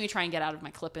should see me try and get out of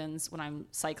my clip-ins when I'm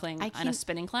cycling in a can't-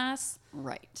 spinning class.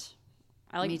 Right.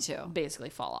 I like Me too. basically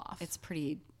fall off. It's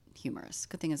pretty humorous.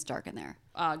 Good thing it's dark in there.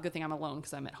 Good thing I'm alone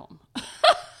because I'm at home.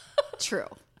 True.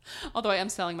 Although I am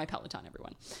selling my Peloton,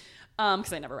 everyone,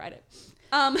 because I never ride it.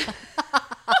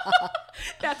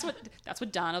 That's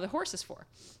what Donna the horse is for.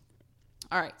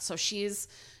 All right, so she's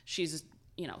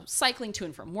cycling to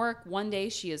and from work. One day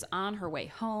she is on her way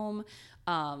home.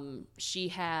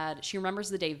 She remembers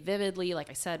the day vividly, like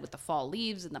I said, with the fall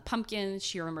leaves and the pumpkins.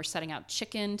 She remembers setting out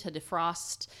chicken to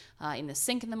defrost in the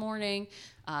sink in the morning.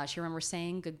 She remembers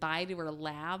saying goodbye to her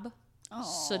lab,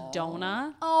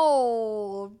 Sedona.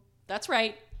 Oh, that's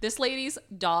right. This lady's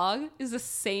dog is the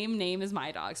same name as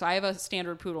my dog. So I have a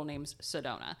standard poodle named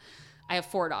Sedona. I have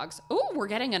 4 dogs. Oh, we're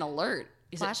getting an alert.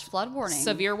 flash flood warning.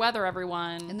 Severe weather,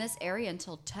 everyone. In this area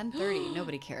until 10:30.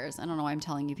 Nobody cares. I don't know why I'm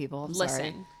telling you people. I'm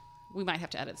Listen, sorry. we might have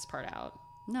to edit this part out.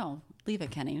 No, leave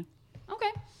it, Kenny.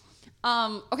 Okay.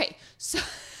 Okay. So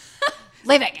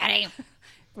Leave it, Kenny.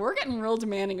 we're getting real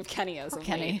demanding of Kenny as of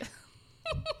Kenny. late.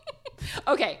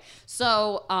 Okay,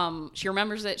 so she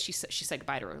remembers that she said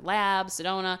goodbye to her lab,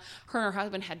 Sedona. Her and her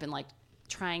husband had been like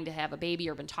trying to have a baby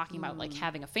or been talking about like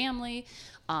having a family.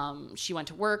 She went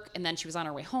to work and then she was on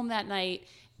her way home that night.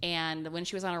 And when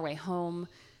she was on her way home,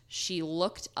 she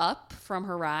looked up from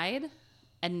her ride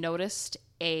and noticed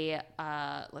a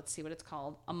let's see what it's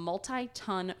called, a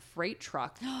multi-ton freight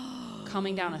truck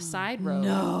coming down a side road.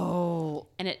 No.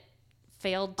 And it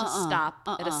failed to stop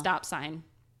at a stop sign.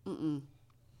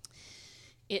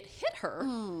 It hit her.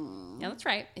 Yeah, that's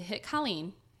right. It hit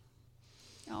Colleen.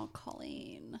 Oh,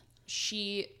 Colleen.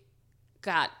 She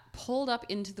got pulled up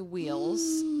into the wheels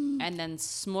and then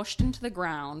smushed into the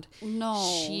ground.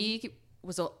 No. She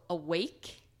was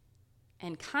awake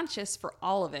and conscious for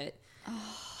all of it.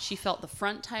 She felt the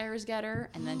front tires get her,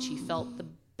 and then she felt the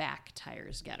back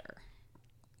tires get her.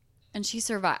 And she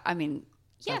survived. I mean,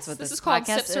 Yes, that's what this this is called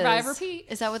podcast Sip, Survive, is. Repeat.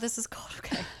 Is that what this is called?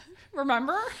 Okay.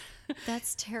 Remember?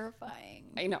 That's terrifying.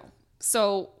 I know.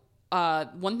 So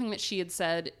one thing that she had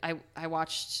said, I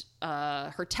watched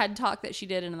her TED Talk that she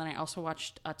did, and then I also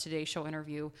watched a Today Show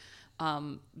interview.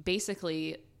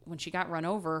 Basically, when she got run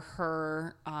over,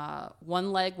 her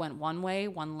one leg went one way,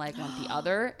 one leg went the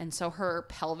other, and so her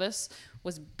pelvis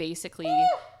was basically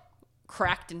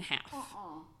cracked in half.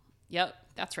 Yep,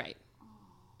 that's right.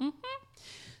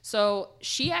 So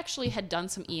she actually had done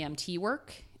some EMT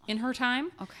work in her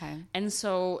time. Okay. And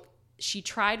so she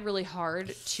tried really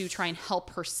hard to try and help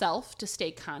herself to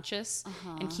stay conscious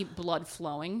and keep blood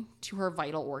flowing to her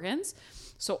vital organs.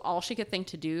 So all she could think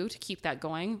to do to keep that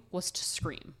going was to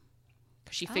scream.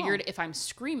 Because she figured if I'm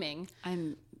screaming,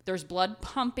 there's blood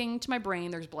pumping to my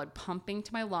brain, there's blood pumping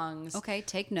to my lungs. Okay,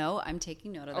 take note. I'm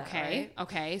taking note of that. Right?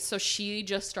 Okay. So she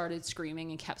just started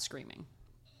screaming and kept screaming.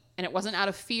 And it wasn't out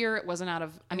of fear. It wasn't out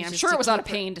of, I mean, I'm sure it was out of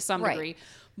pain to some degree.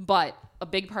 But a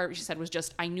big part of what she said was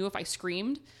just, I knew if I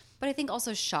screamed. But I think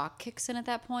also shock kicks in at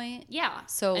that point. Yeah.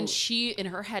 So, and she, in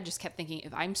her head, just kept thinking,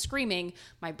 if I'm screaming,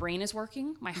 my brain is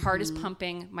working, my heart is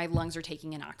pumping, my lungs are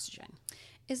taking in oxygen.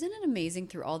 Isn't it amazing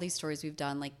through all these stories we've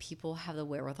done, like people have the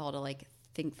wherewithal to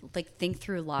think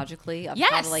through logically of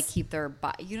how to like keep their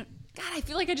body. You know, God, I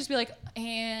feel like I'd just be like,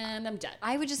 and I'm dead.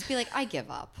 I would just be like, I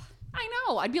give up. I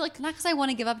know. I'd be like, Not because I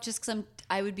want to give up, just because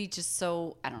I would be just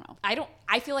so, I don't know.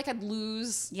 I feel like I'd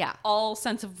lose Yeah. all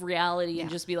sense of reality and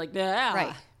just be like, nah,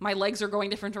 Right. my legs are going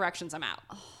different directions. I'm out.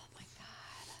 Oh my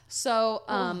God.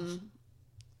 So,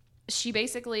 she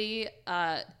basically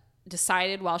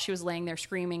decided while she was laying there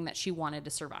screaming that she wanted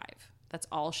to survive. That's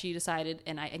all she decided.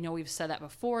 And I know we've said that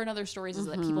before in other stories, is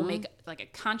that people make like a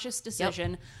conscious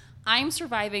decision. I'm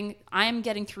surviving. I'm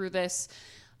getting through this.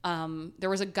 There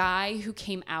was a guy who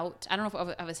came out, I don't know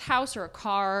if of his house or a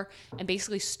car, and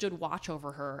basically stood watch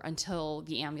over her until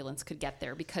the ambulance could get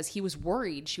there because he was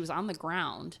worried she was on the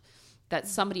ground that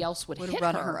somebody else would hit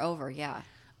run her over, yeah.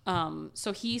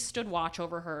 So he stood watch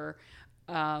over her.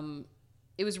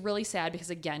 It was really sad because,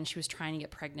 again, she was trying to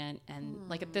get pregnant. And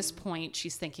like at this point,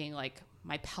 she's thinking like,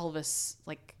 my pelvis,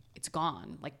 like it's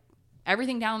gone. Like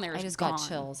everything down there is I just gone. got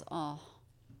chills. Oh.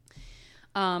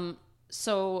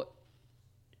 So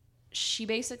she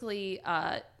basically,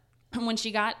 when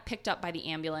she got picked up by the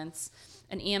ambulance,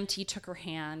 an EMT took her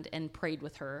hand and prayed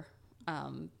with her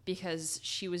because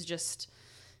she was just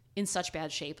in such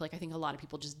bad shape. Like I think a lot of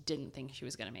people just didn't think she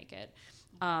was going to make it.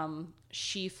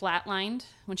 She flatlined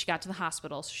when she got to the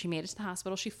hospital. So she made it to the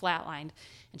hospital. She flatlined,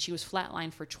 and she was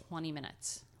flatlined for 20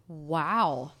 minutes.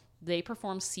 Wow. They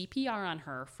performed CPR on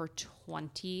her for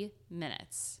 20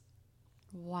 minutes.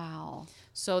 Wow.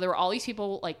 So there were all these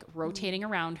people like rotating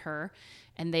around her,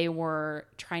 and they were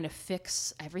trying to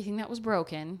fix everything that was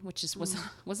broken, which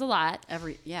was a lot.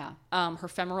 Yeah. Her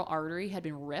femoral artery had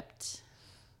been ripped.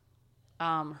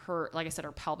 Her, like I said,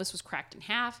 her pelvis was cracked in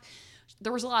half.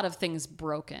 There was a lot of things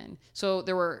broken. So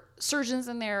there were surgeons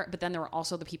in there, but then there were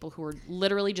also the people who were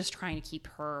literally just trying to keep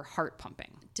her heart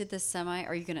pumping. Did the semi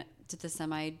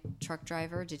truck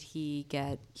driver, He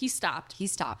stopped. he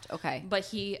stopped. Okay. But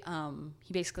he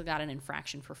basically got an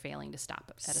infraction for failing to stop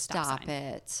at a stop sign. Stop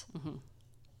it.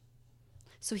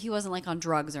 So he wasn't like on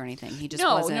drugs or anything. He just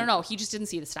No. He just didn't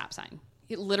see the stop sign.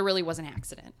 It literally was an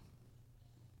accident.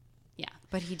 Yeah.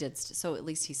 But he did. So at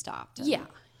least he stopped. Yeah.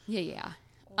 They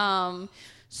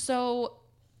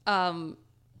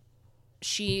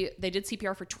did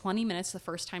CPR for 20 minutes the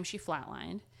first time she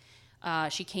flatlined.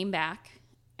 She came back,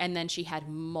 and then she had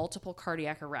multiple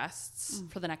cardiac arrests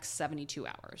for the next 72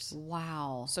 hours.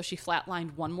 Wow. So she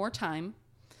flatlined one more time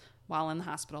while in the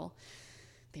hospital.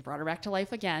 They brought her back to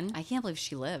life again. I can't believe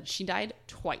she lived. She died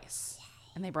twice,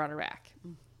 and they brought her back.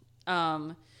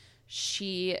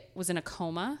 She was in a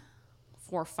coma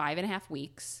for 5.5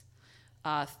 weeks.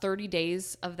 30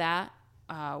 days of that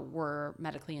were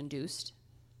medically induced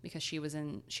because she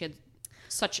had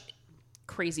such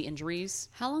crazy injuries.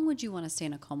 How long would you want to stay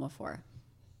in a coma for?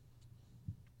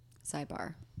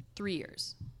 Sidebar. 3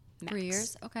 years. Max. 3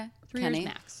 years? Okay. 3 Kenny? years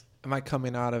max. Am I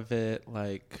coming out of it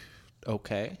like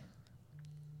okay?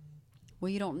 Well,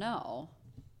 you don't know.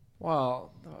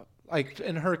 Well, like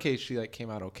in her case, she like came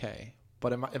out okay.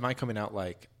 But am I coming out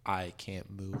like I can't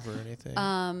move or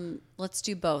anything? Let's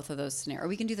do both of those scenarios.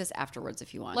 We can do this afterwards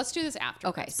if you want. Let's do this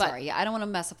afterwards. Okay, sorry. Yeah, I don't want to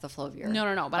mess up the flow of your...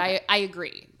 No. But okay. I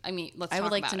agree. I mean, let's talk I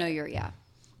would like about to know it. your... Yeah.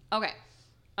 Okay.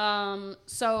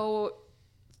 So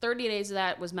 30 days of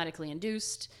that was medically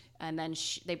induced, and then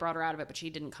they brought her out of it, but she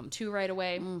didn't come to right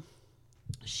away.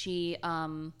 She,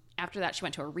 after that, she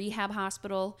went to a rehab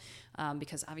hospital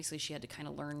because obviously she had to kind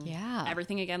of learn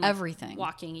everything again. Like everything.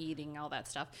 Walking, eating, all that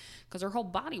stuff. Because her whole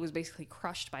body was basically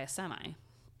crushed by a semi.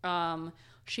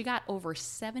 She got over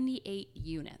 78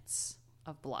 units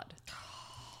of blood.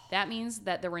 That means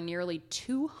that there were nearly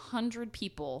 200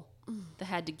 people that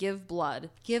had to give blood.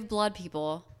 Give blood,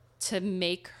 people. To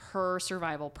make her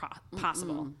survival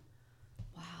possible.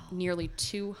 Wow. Nearly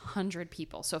 200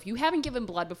 people. So if you haven't given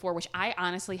blood before, which I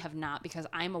honestly have not because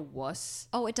I'm a wuss.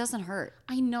 Oh, it doesn't hurt.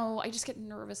 I know. I just get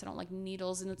nervous. I don't like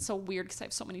needles, and it's so weird because I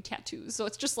have so many tattoos. So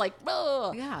it's just like,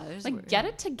 ugh. Yeah. Like, get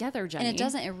it together, Jenny. And it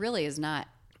doesn't. It really is not.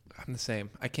 I'm the same.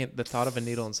 I can't. The thought of a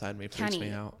needle inside me freaks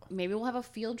me out. Maybe we'll have a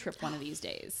field trip one of these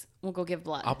days. We'll go give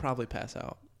blood. I'll probably pass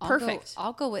out. Perfect.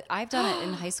 I'll go with. I've done it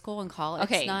in high school and college.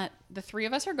 Okay. It's not. The three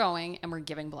of us are going, and we're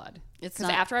giving blood. It's because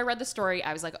not. after I read the story,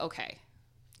 I was like, okay.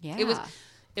 Yeah. It was.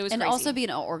 And crazy. also be an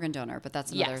organ donor, but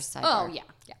that's another side. Oh yeah.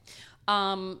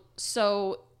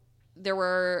 So there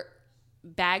were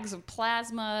bags of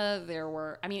plasma. There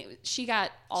were. I mean, she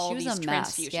got all these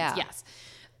transfusions. Yeah. Yes.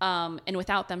 And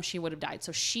without them, she would have died.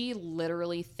 So she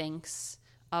literally thinks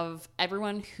of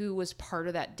everyone who was part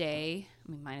of that day,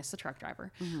 I mean, minus the truck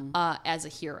driver, as a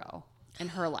hero in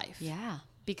her life. Yeah.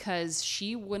 Because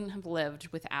she wouldn't have lived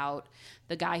without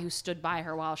the guy who stood by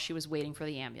her while she was waiting for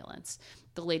the ambulance,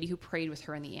 the lady who prayed with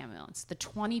her in the ambulance, the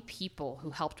 20 people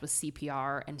who helped with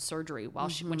CPR and surgery while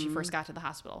when she first got to the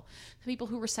hospital, the people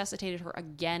who resuscitated her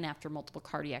again after multiple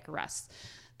cardiac arrests,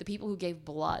 the people who gave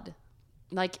blood.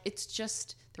 Like, it's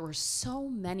just, there were so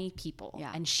many people,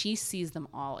 and she sees them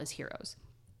all as heroes.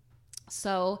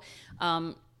 So,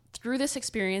 through this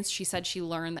experience, she said she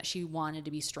learned that she wanted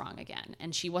to be strong again,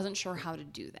 and she wasn't sure how to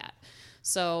do that.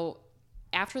 So,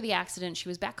 after the accident, she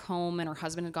was back home, and her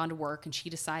husband had gone to work, and she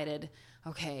decided,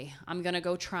 okay, I'm going to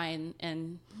go try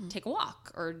and take a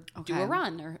walk or do a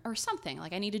run or something.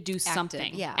 Like, I need to do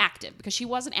something active because she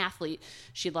was an athlete.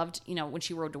 She loved, when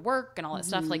she rode to work and all that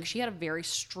stuff, like, she had a very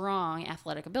strong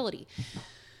athletic ability.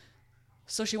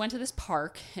 So she went to this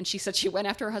park, and she said she went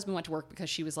after her husband went to work because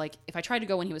she was like, if I tried to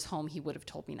go when he was home, he would have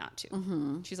told me not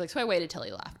to. She's like, so I waited till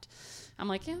he left. I'm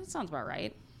like, yeah, that sounds about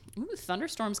right. Ooh,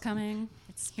 thunderstorm's coming.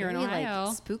 It's here in Ohio.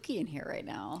 Like spooky in here right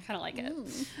now. Kind of like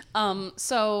it.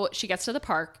 So she gets to the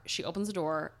park. She opens the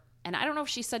door, and I don't know if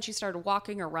she said she started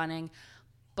walking or running,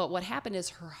 but what happened is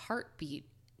her heartbeat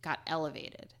got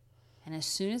elevated. And as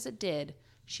soon as it did,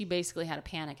 she basically had a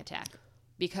panic attack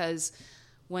because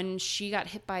when she got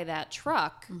hit by that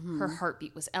truck, her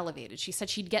heartbeat was elevated. She said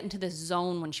she'd get into this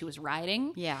zone when she was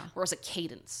riding. Yeah. Where it was a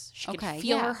cadence. She could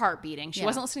feel her heart beating. She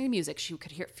wasn't listening to music. She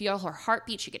could feel her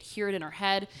heartbeat. She could hear it in her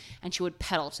head, and she would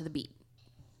pedal to the beat.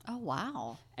 Oh,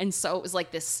 wow. And so it was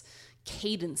like this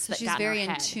cadence that she's got very in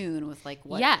her head. In tune with like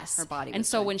what her body was and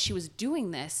so doing. when she was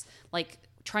doing this, like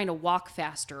trying to walk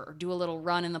faster or do a little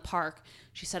run in the park,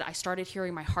 she said, I started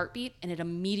hearing my heartbeat, and it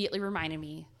immediately reminded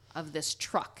me of this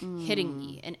truck hitting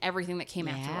me and everything that came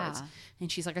afterwards.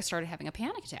 And she's like, I started having a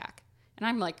panic attack. And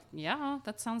I'm like, yeah,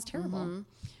 that sounds terrible.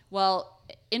 Well,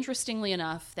 interestingly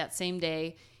enough, that same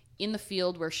day in the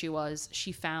field where she was,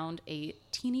 she found a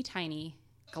teeny tiny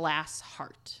glass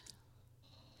heart.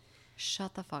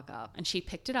 Shut the fuck up. And she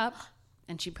picked it up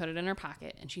and she put it in her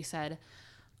pocket and she said,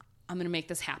 I'm going to make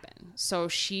this happen. So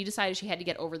she decided she had to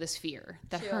get over this fear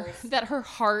that her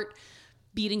heart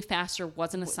beating faster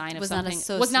wasn't a sign of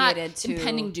something, was not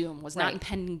impending doom, was not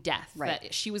impending death,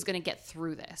 that she was going to get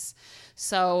through this.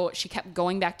 So she kept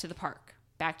going back to the park,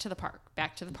 back to the park,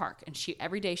 back to the park. And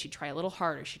every day she'd try a little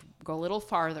harder. She'd go a little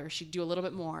farther. She'd do a little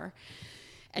bit more.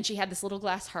 And she had this little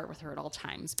glass heart with her at all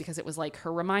times because it was like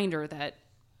her reminder that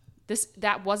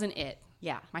that wasn't it.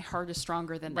 Yeah. My heart is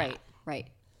stronger than that. Right.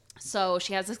 So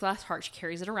she has this glass heart. She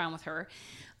carries it around with her.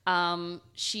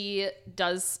 She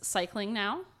does cycling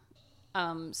now.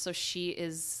 So she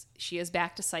is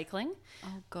back to cycling.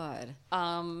 Oh, good.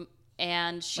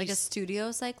 And she's like a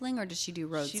studio cycling, or does she do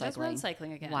road cycling? She does road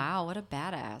cycling again. Wow, what a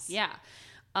badass. Yeah.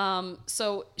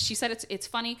 So she said it's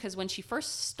funny because when she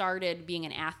first started being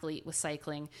an athlete with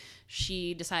cycling,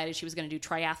 she decided she was going to do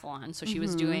triathlon. So she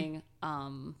was doing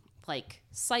like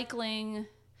cycling,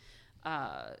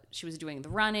 she was doing the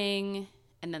running,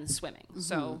 and then the swimming.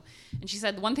 So, and she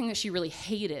said the one thing that she really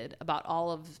hated about all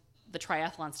of the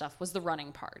triathlon stuff was the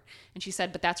running part. And she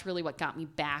said, but that's really what got me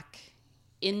back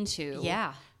into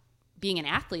being an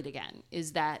athlete again,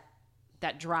 is that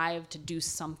drive to do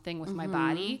something with my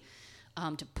body,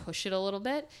 to push it a little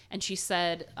bit. And she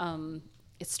said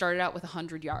it started out with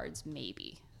 100 yards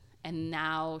maybe, and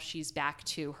now she's back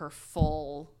to her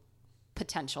full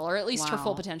potential, or at least her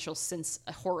full potential since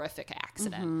a horrific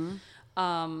accident.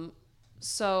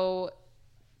 So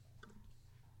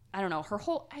I don't know, her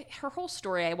whole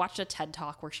story. I watched a TED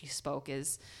Talk where she spoke,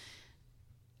 is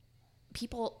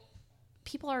people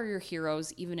are your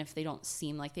heroes even if they don't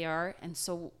seem like they are. And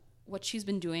so what she's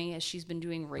been doing is she's been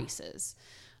doing races.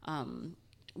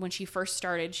 When she first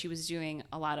started, she was doing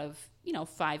a lot of,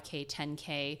 5K,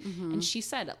 10K. And she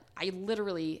said,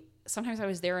 sometimes I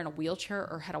was there in a wheelchair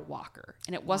or had a walker.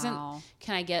 And it wasn't,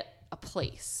 can I get a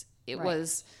place? It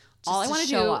was, all I want to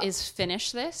do is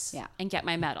finish this and get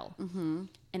my medal.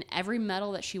 And every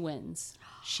medal that she wins,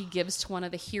 she gives to one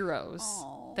of the heroes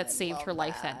that saved her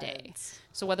life that day.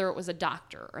 So whether it was a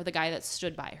doctor or the guy that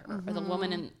stood by her or the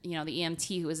woman in, the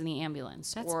EMT who was in the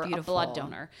ambulance, or beautiful. A blood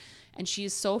donor. And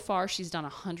she's done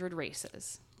 100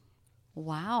 races.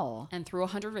 Wow. And through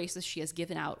 100 races, she has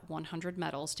given out 100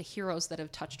 medals to heroes that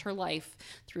have touched her life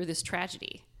through this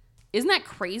tragedy. Isn't that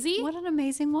crazy? What an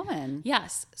amazing woman.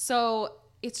 Yes. So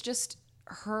it's just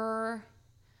her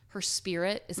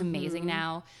spirit is amazing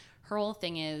now. Her whole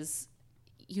thing is,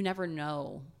 you never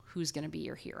know who's going to be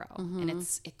your hero. And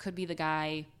it could be the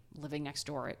guy living next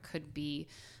door. It could be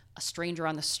a stranger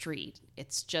on the street.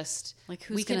 It's just like,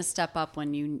 who's going to step up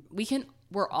when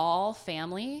we're all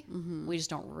family. We just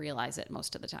don't realize it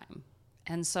most of the time.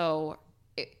 And so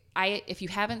if you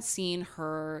haven't seen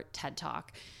her TED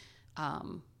Talk,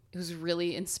 it was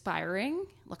really inspiring.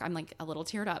 Look, I'm like a little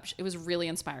teared up. It was really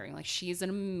inspiring. Like, she's an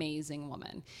amazing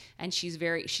woman, and she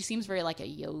seems very like a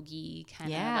yogi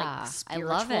kind of like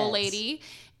spiritual lady.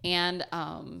 And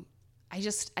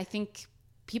I think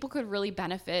people could really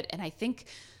benefit, and I think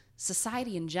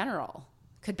society in general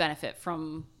could benefit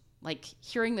from like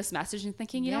hearing this message and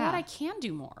thinking, you know what, I can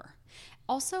do more.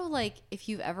 Also, like, if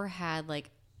you've ever had like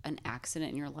an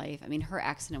accident in your life, I mean, her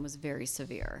accident was very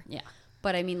severe. Yeah.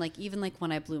 But I mean, like, even like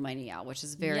when I blew my knee out, which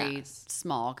is very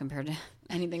small compared to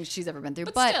anything she's ever been through.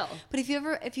 But still. But if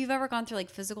you've ever gone through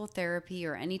like physical therapy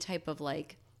or any type of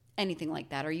like anything like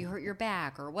that, or you hurt your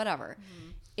back or whatever,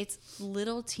 it's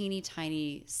little teeny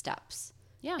tiny steps.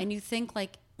 Yeah. And you think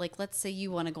like let's say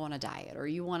you want to go on a diet, or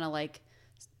you want to like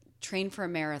train for a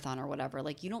marathon or whatever.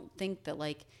 Like, you don't think that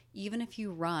like, even if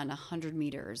you run 100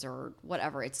 meters or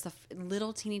whatever, it's the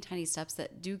little teeny tiny steps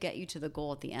that do get you to the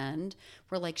goal at the end,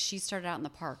 where like she started out in the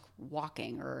park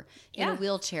walking or in a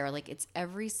wheelchair. Like, it's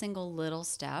every single little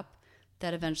step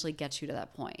that eventually gets you to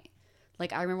that point.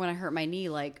 Like, I remember when I hurt my knee,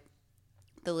 like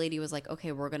the lady was like,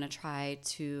 okay, we're going to try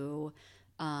to,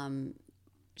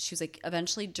 she was like,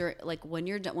 eventually, like when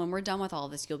we're done with all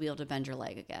of this, you'll be able to bend your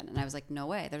leg again. And I was like, no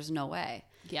way, there's no way.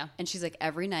 Yeah. And she's like,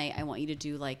 every night I want you to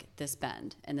do like this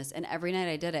bend and this, and every night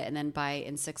I did it. And then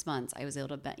in 6 months I was able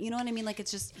to bend, you know what I mean? Like,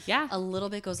 it's just, a little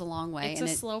bit goes a long way. It's a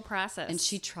slow process. And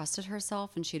she trusted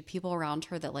herself, and she had people around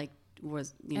her that like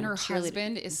was, and her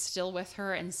husband is still with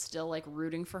her and still like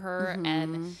rooting for her.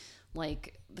 And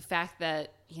like the fact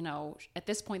that, at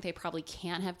this point they probably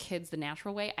can't have kids the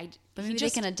natural way. But maybe they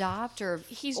can adopt or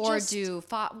do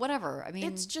whatever. I mean,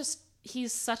 it's just,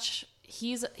 he's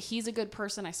a good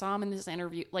person. I saw him in this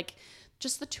interview. Like,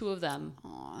 just the two of them,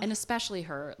 and especially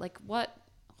her. Like what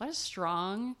a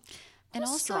strong, and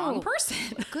also strong person.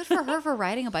 Good for her for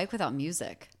riding a bike without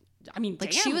music. I mean,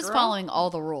 Like damn, she was girl. following all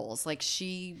the rules. Like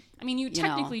she. I mean, you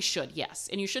technically should, yes,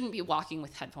 and you shouldn't be walking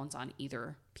with headphones on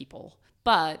either, people.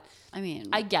 But I mean,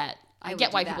 I get would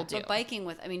why do that. people do. But biking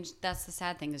with, I mean, that's the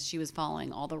sad thing is she was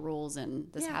following all the rules,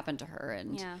 and this happened to her.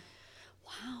 And Yeah.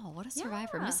 wow, what a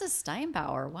survivor, Yeah. Mrs.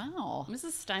 Steinbauer. Wow,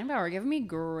 Mrs. Steinbauer giving me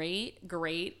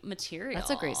great material. that's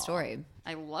a great story.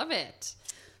 I love it.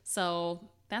 So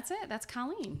that's it. That's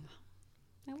Colleen.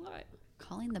 I love it.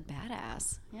 Colleen the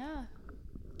badass. Yeah.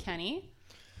 Kenny?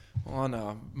 On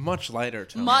a much lighter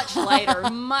tone. Much lighter,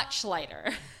 much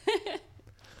lighter.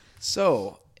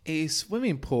 So, a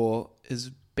swimming pool is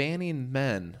banning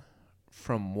men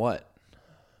from what?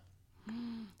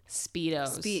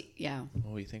 Speedos. Yeah.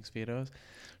 Oh, you think Speedos?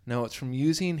 No, it's from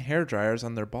using hair dryers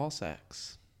on their ball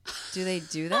sacks. Do they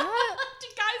do that? Do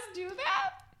guys do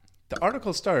that? The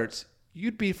article starts,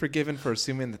 you'd be forgiven for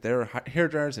assuming that their hair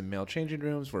dryers in male changing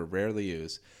rooms were rarely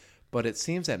used. But it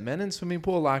seems that men in swimming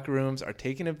pool locker rooms are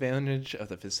taking advantage of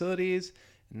the facilities,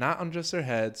 not on just their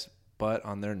heads, but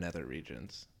on their nether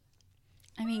regions.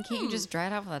 I mean, can't you just dry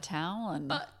it off with a towel and?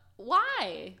 But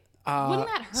why? Wouldn't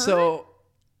that hurt? So,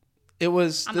 it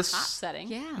was on this the hot setting.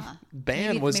 Yeah. ban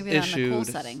Maybe- was maybe not in the cool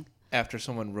issued setting. after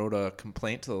someone wrote a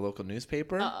complaint to the local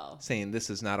newspaper Uh-oh. saying this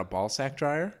is not a ball sack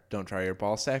dryer. Don't dry your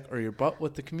ball sack or your butt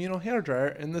with the communal hair dryer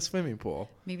in the swimming pool.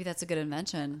 Maybe that's a good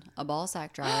invention. A ball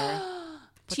sack dryer.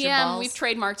 Put your TM, balls- we've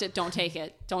trademarked it. Don't take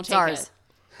it. Don't It's take ours. it.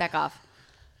 Back off.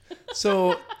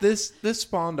 So this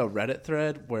spawned a Reddit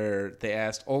thread where they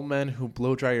asked old men who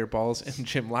blow dry your balls in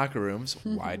gym locker rooms,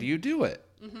 why do you do it?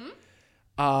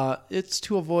 It's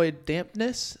to avoid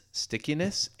dampness,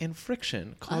 stickiness, and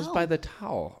friction caused by the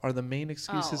towel are the main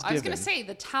excuses I was given. going to say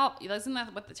the towel. Isn't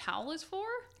that what the towel is for?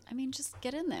 I mean, just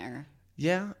get in there.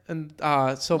 Yeah, and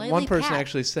so Lily one person Pat.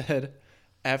 actually said,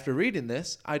 after reading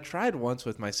this, I tried once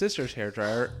with my sister's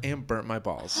hairdryer and burnt my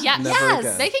balls. Yes. Never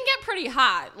again. They can get pretty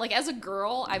hot. Like as a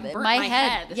girl, I've burnt my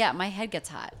head. Yeah, my head gets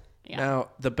hot. Yeah. Now,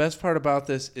 the best part about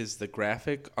this is the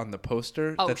graphic on the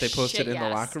poster Oh, that they posted shit, in the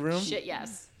yes. locker room. Shit,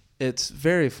 yes. It's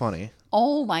very funny.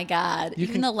 Oh my God.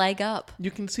 Even can- the leg up. You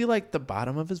can see like the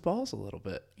bottom of his balls a little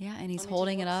bit. Yeah, and he's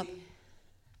holding it up.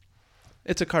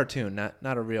 It's a cartoon,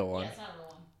 not a real one.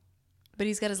 But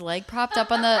he's got his leg propped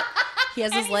up on the. He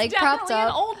has his He's leg propped definitely an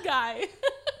up. old guy.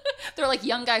 They're like,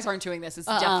 young guys aren't doing this. It's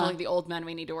definitely the old men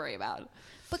we need to worry about.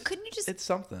 But couldn't you just It's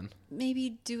something.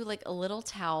 maybe do like a little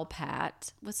towel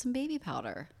pat with some baby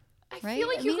powder? I Right? feel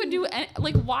like I you could mean, do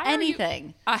like why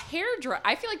anything. Are you, a hair dryer?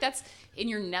 I feel like that's in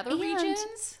your nether And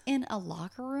regions. in a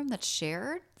locker room that's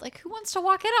shared. Like, who wants to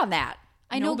walk in on that?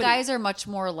 I know Nobody. guys are much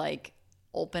more like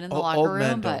open in the Old locker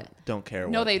men room, but don't care.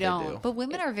 No, what they do. don't. but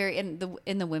women are very in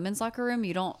the women's locker room.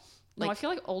 You don't No, I like. feel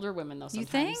like older women though. You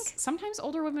Sometimes. think? Sometimes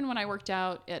older women, when I worked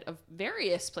out at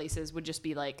various places, would just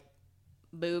be like,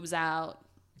 boobs out,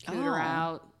 cooter Oh.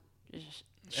 out,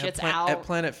 shit's At out. At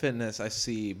Planet Fitness, I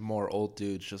see more old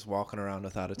dudes just walking around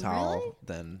without a towel Really?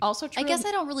 than. Also true. I guess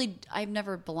I don't really. I've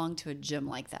never belonged to a gym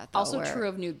like that. Though, also where- true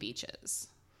of nude beaches.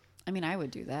 I mean, I would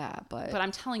do that, but But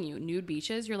I'm telling you, nude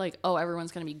beaches, you're like, oh,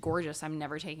 everyone's gonna be gorgeous. I'm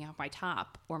never taking off my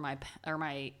top or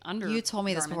my under. you told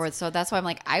me this before, so that's why I'm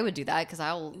like, I would do that because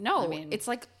I'll. No, I mean, it's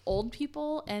like old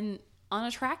people and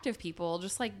unattractive people,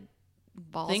 just like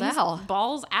balls things, out.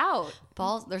 balls out.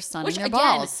 Balls. They're sunning Which their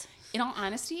again, balls. in all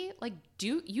honesty, like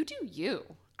do you?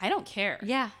 I don't care.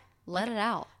 Yeah, let it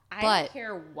out. I but don't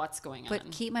care what's going on. but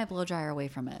keep my blow dryer away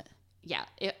from it. Yeah.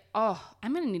 I'm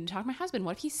gonna need to talk to my husband.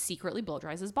 What if he secretly blow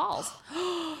dries his balls?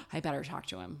 I better talk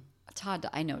to him. Todd,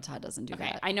 I know Todd doesn't do Okay.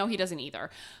 that. I know he doesn't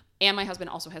either. And my husband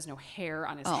also has no hair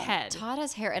on his head. Todd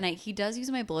has hair, and he does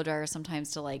use my blow dryer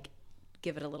sometimes to like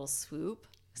give it a little swoop.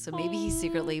 So maybe he's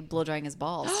secretly blow drying his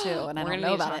balls too, and I We're don't gonna know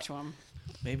need to about talk it. to him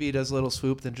Maybe he does a little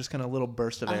swoop, then just kind of a little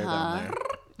burst of air down there.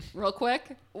 real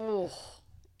quick. Ooh.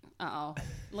 Uh-oh.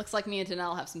 Looks like me and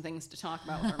Danelle have some things to talk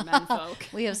about with our men folk.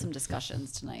 We have some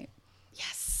discussions tonight.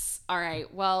 Yes. All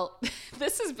right. Well,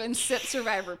 this has been Sip,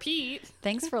 Survive, Repeat.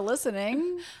 Thanks for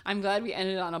listening, I'm glad we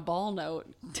ended on a ball note.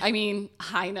 I mean,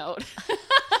 high note.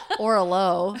 or a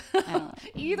low. I don't know.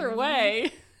 Either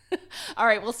way. All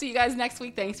right. We'll see you guys next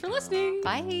week. Thanks for listening.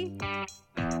 Bye.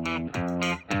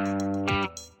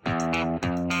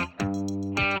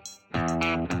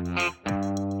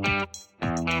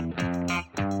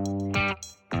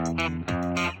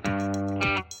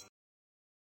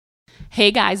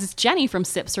 Hey guys, it's Jenny from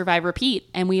Sip, Survive, Repeat,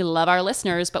 and we love our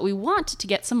listeners, but we want to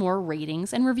get some more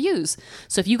ratings and reviews.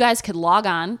 So if you guys could log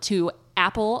on to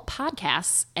Apple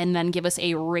Podcasts and then give us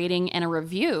a rating and a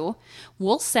review,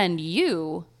 we'll send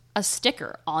you a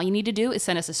sticker. All you need to do is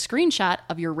send us a screenshot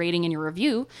of your rating and your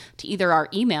review to either our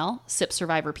email,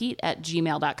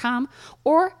 sipsurviverepeat@gmail.com,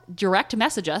 or direct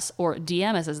message us, or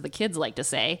DM us as the kids like to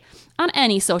say, on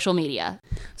any social media.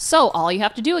 So all you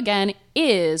have to do again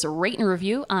is rate and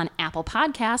review on Apple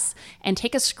Podcasts and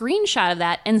take a screenshot of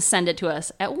that and send it to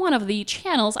us at one of the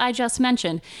channels I just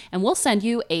mentioned. And we'll send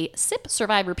you a Sip,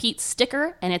 Survive, Repeat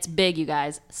sticker, and it's big, you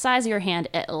guys. Size of your hand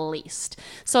at least.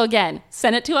 So again,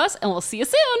 send it to us and we'll see you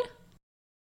soon.